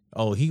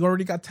 Oh, he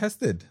already got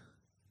tested.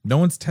 No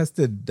one's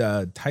tested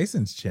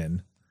Tyson's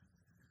chin.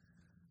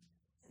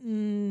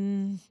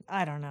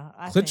 I don't know.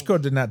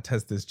 Klitschko did not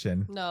test his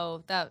chin.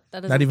 No, that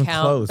doesn't Not even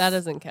count. close. That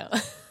doesn't count.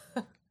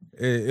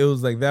 It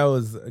was like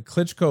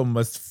Klitschko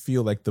must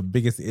feel like the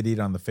biggest idiot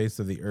on the face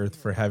of the earth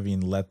for having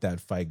let that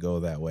fight go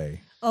that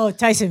way. Oh,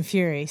 Tyson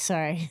Fury.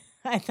 Sorry.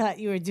 I thought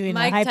you were doing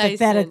Mike a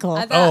hypothetical.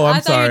 Tyson. Oh, I'm I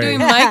thought you were sorry. doing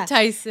Mike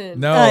Tyson.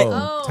 No,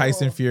 Oh.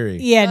 Tyson Fury.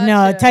 Yeah,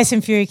 no, Gotcha. Tyson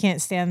Fury can't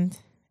stand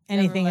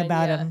anything mind,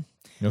 about yeah. him.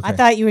 Okay. I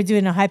thought you were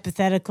doing a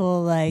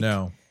hypothetical, like,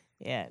 No.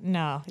 yeah,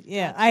 no,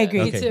 yeah, Gotcha. I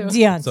agree. Me Okay. too.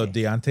 Deontay. So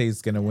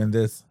Deontay's gonna win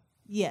this.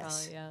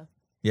 Yes. Oh, yeah.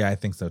 Yeah, I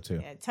think so too.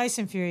 Yeah,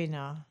 Tyson Fury,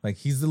 no. Like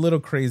he's a little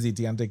crazy.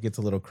 Deontay gets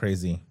a little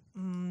crazy.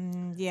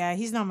 Yeah,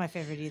 he's not my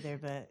favorite either,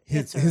 but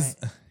His it's all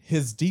right.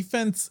 his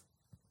defense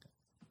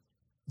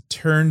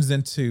turns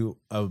into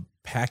a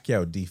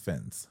Pacquiao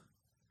defense,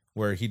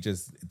 where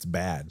it's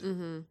bad.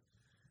 Mm-hmm.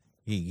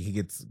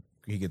 He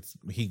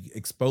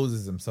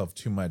exposes himself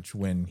too much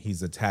when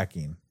he's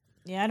attacking.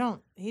 Yeah,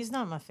 he's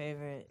not my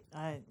favorite.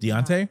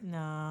 Deontay?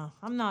 No,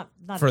 I'm not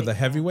a For big the fan.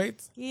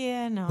 heavyweights,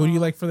 Yeah, no. who do you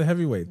like for the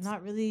heavyweights?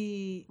 Not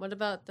really. What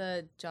about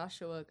the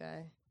Joshua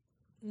guy?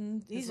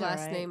 He's His last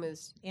all right. name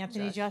is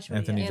Anthony Joshua.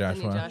 Anthony yeah.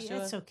 Joshua.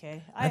 Joshua. It's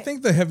okay. I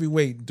think the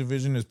heavyweight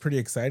division is pretty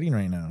exciting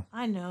right now.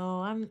 I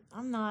know.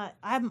 I'm not.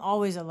 I'm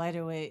always a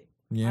lighter weight.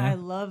 Yeah. I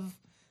love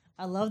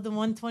the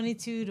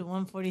 122 to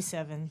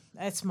 147.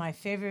 That's my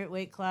favorite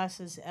weight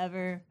classes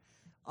ever.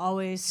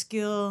 Always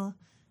skill,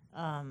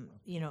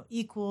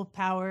 equal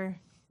power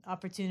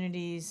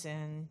opportunities,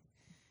 and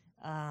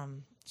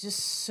just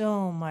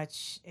so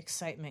much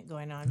excitement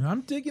going on.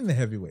 I'm digging the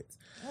heavyweights.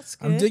 That's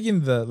good. I'm digging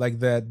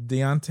that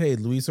Deontay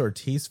Luis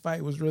Ortiz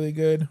fight was really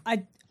good.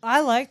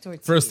 I liked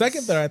Ortiz. For a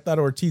second there, I thought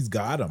Ortiz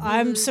got him.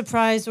 I'm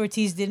surprised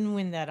Ortiz didn't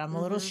win that. I'm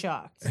a little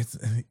shocked. It's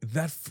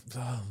that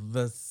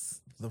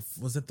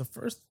was it the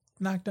first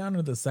knockdown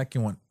or the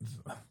second one?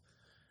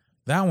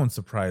 That one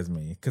surprised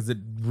me because it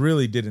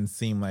really didn't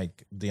seem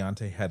like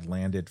Deontay had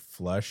landed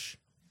flush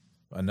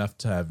enough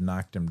to have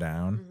knocked him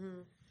down. Mm-hmm.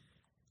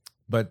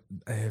 But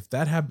if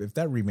that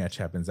rematch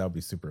happens, that would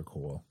be super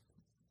cool.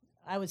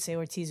 I would say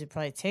Ortiz would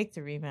probably take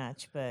the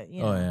rematch, but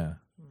Oh yeah.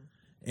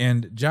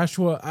 And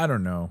Joshua, I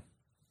don't know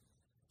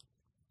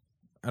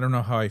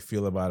how I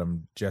feel about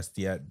him just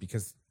yet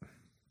because,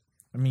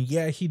 I mean,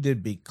 yeah, he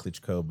did beat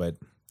Klitschko, but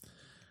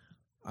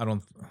I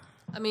don't.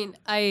 I mean,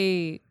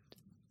 I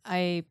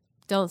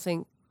don't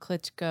think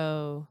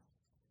Klitschko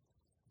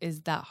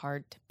is that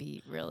hard to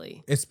beat,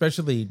 really.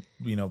 Especially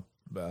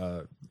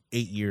 8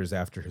 years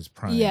after his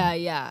prime.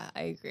 Yeah,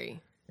 I agree.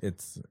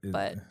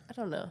 But I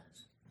don't know.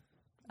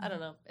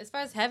 As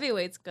far as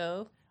heavyweights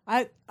go,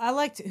 I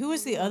liked who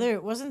was the other?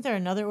 Wasn't there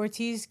another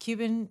Ortiz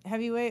Cuban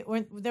heavyweight?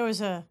 There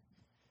was a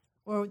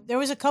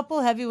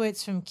couple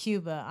heavyweights from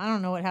Cuba. I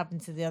don't know what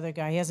happened to the other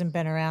guy. He hasn't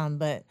been around,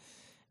 but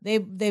they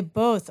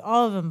both,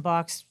 all of them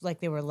boxed like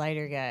they were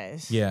lighter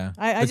guys. yeah,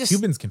 I just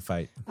Cubans can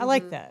fight. I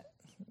like that.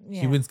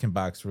 Yeah, Cubans can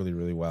box really,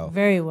 really well.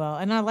 very well,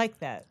 and I like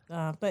that.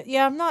 But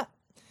yeah,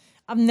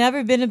 I've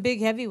never been a big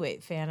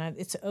heavyweight fan.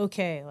 It's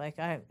okay.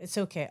 It's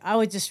okay. I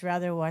would just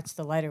rather watch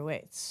the lighter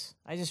weights.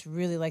 I just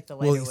really like the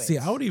lighter Well, weights. see,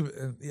 I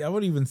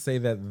would even say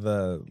that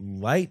the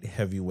light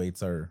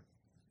heavyweights are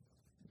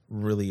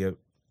really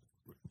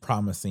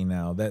promising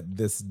now. That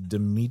this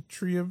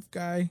Dimitriev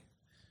guy,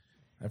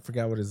 I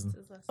forgot what his.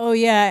 Oh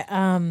yeah,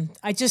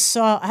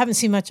 I haven't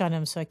seen much on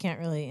him, so I can't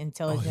really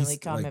intelligently he's,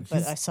 comment, like, but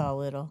he's- I saw a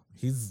little.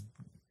 He's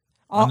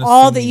All the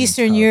unassuming and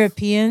Eastern tough.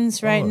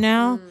 Europeans right Oh.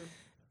 now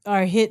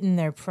are hitting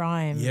their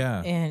prime,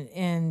 Yeah.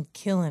 and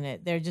killing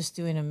it. They're just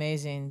doing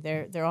amazing.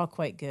 They're all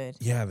quite good.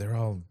 Yeah, they're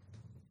all.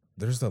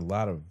 There's a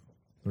lot of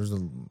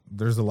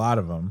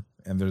them,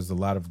 and there's a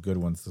lot of good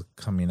ones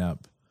coming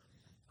up.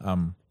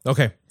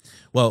 Okay,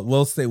 well,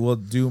 we'll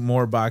do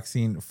more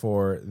boxing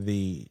for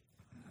the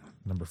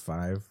number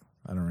 5.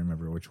 I don't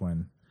remember which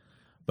one,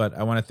 but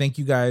I want to thank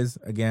you guys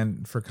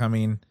again for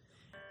coming,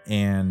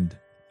 and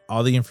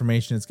all the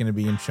information is going to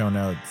be in show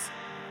notes.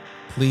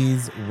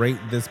 Please rate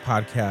this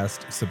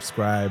podcast,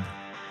 subscribe,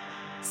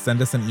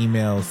 send us an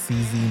email,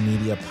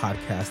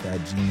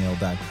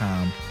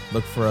 czmediapodcast@gmail.com.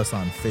 Look for us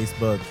on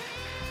Facebook.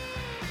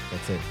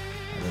 That's it.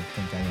 I don't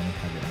think I only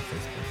have it on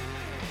Facebook.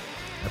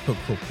 I put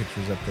cool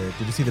pictures up there.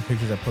 Did you see the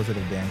pictures I posted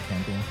of Dan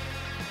camping?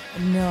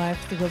 No, I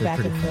have to go They're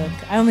back and pretty look.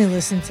 funny. I only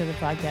listen to the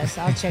podcast.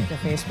 I'll check the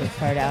Facebook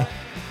part out.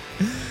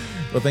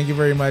 Well, thank you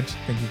very much.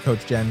 Thank you,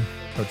 Coach Jen,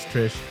 Coach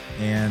Trish.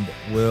 And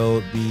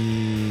we'll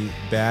be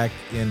back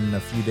in a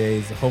few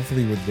days,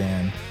 hopefully with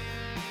Dan.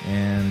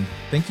 And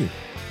thank you.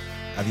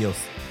 Adios.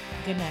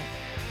 Good night.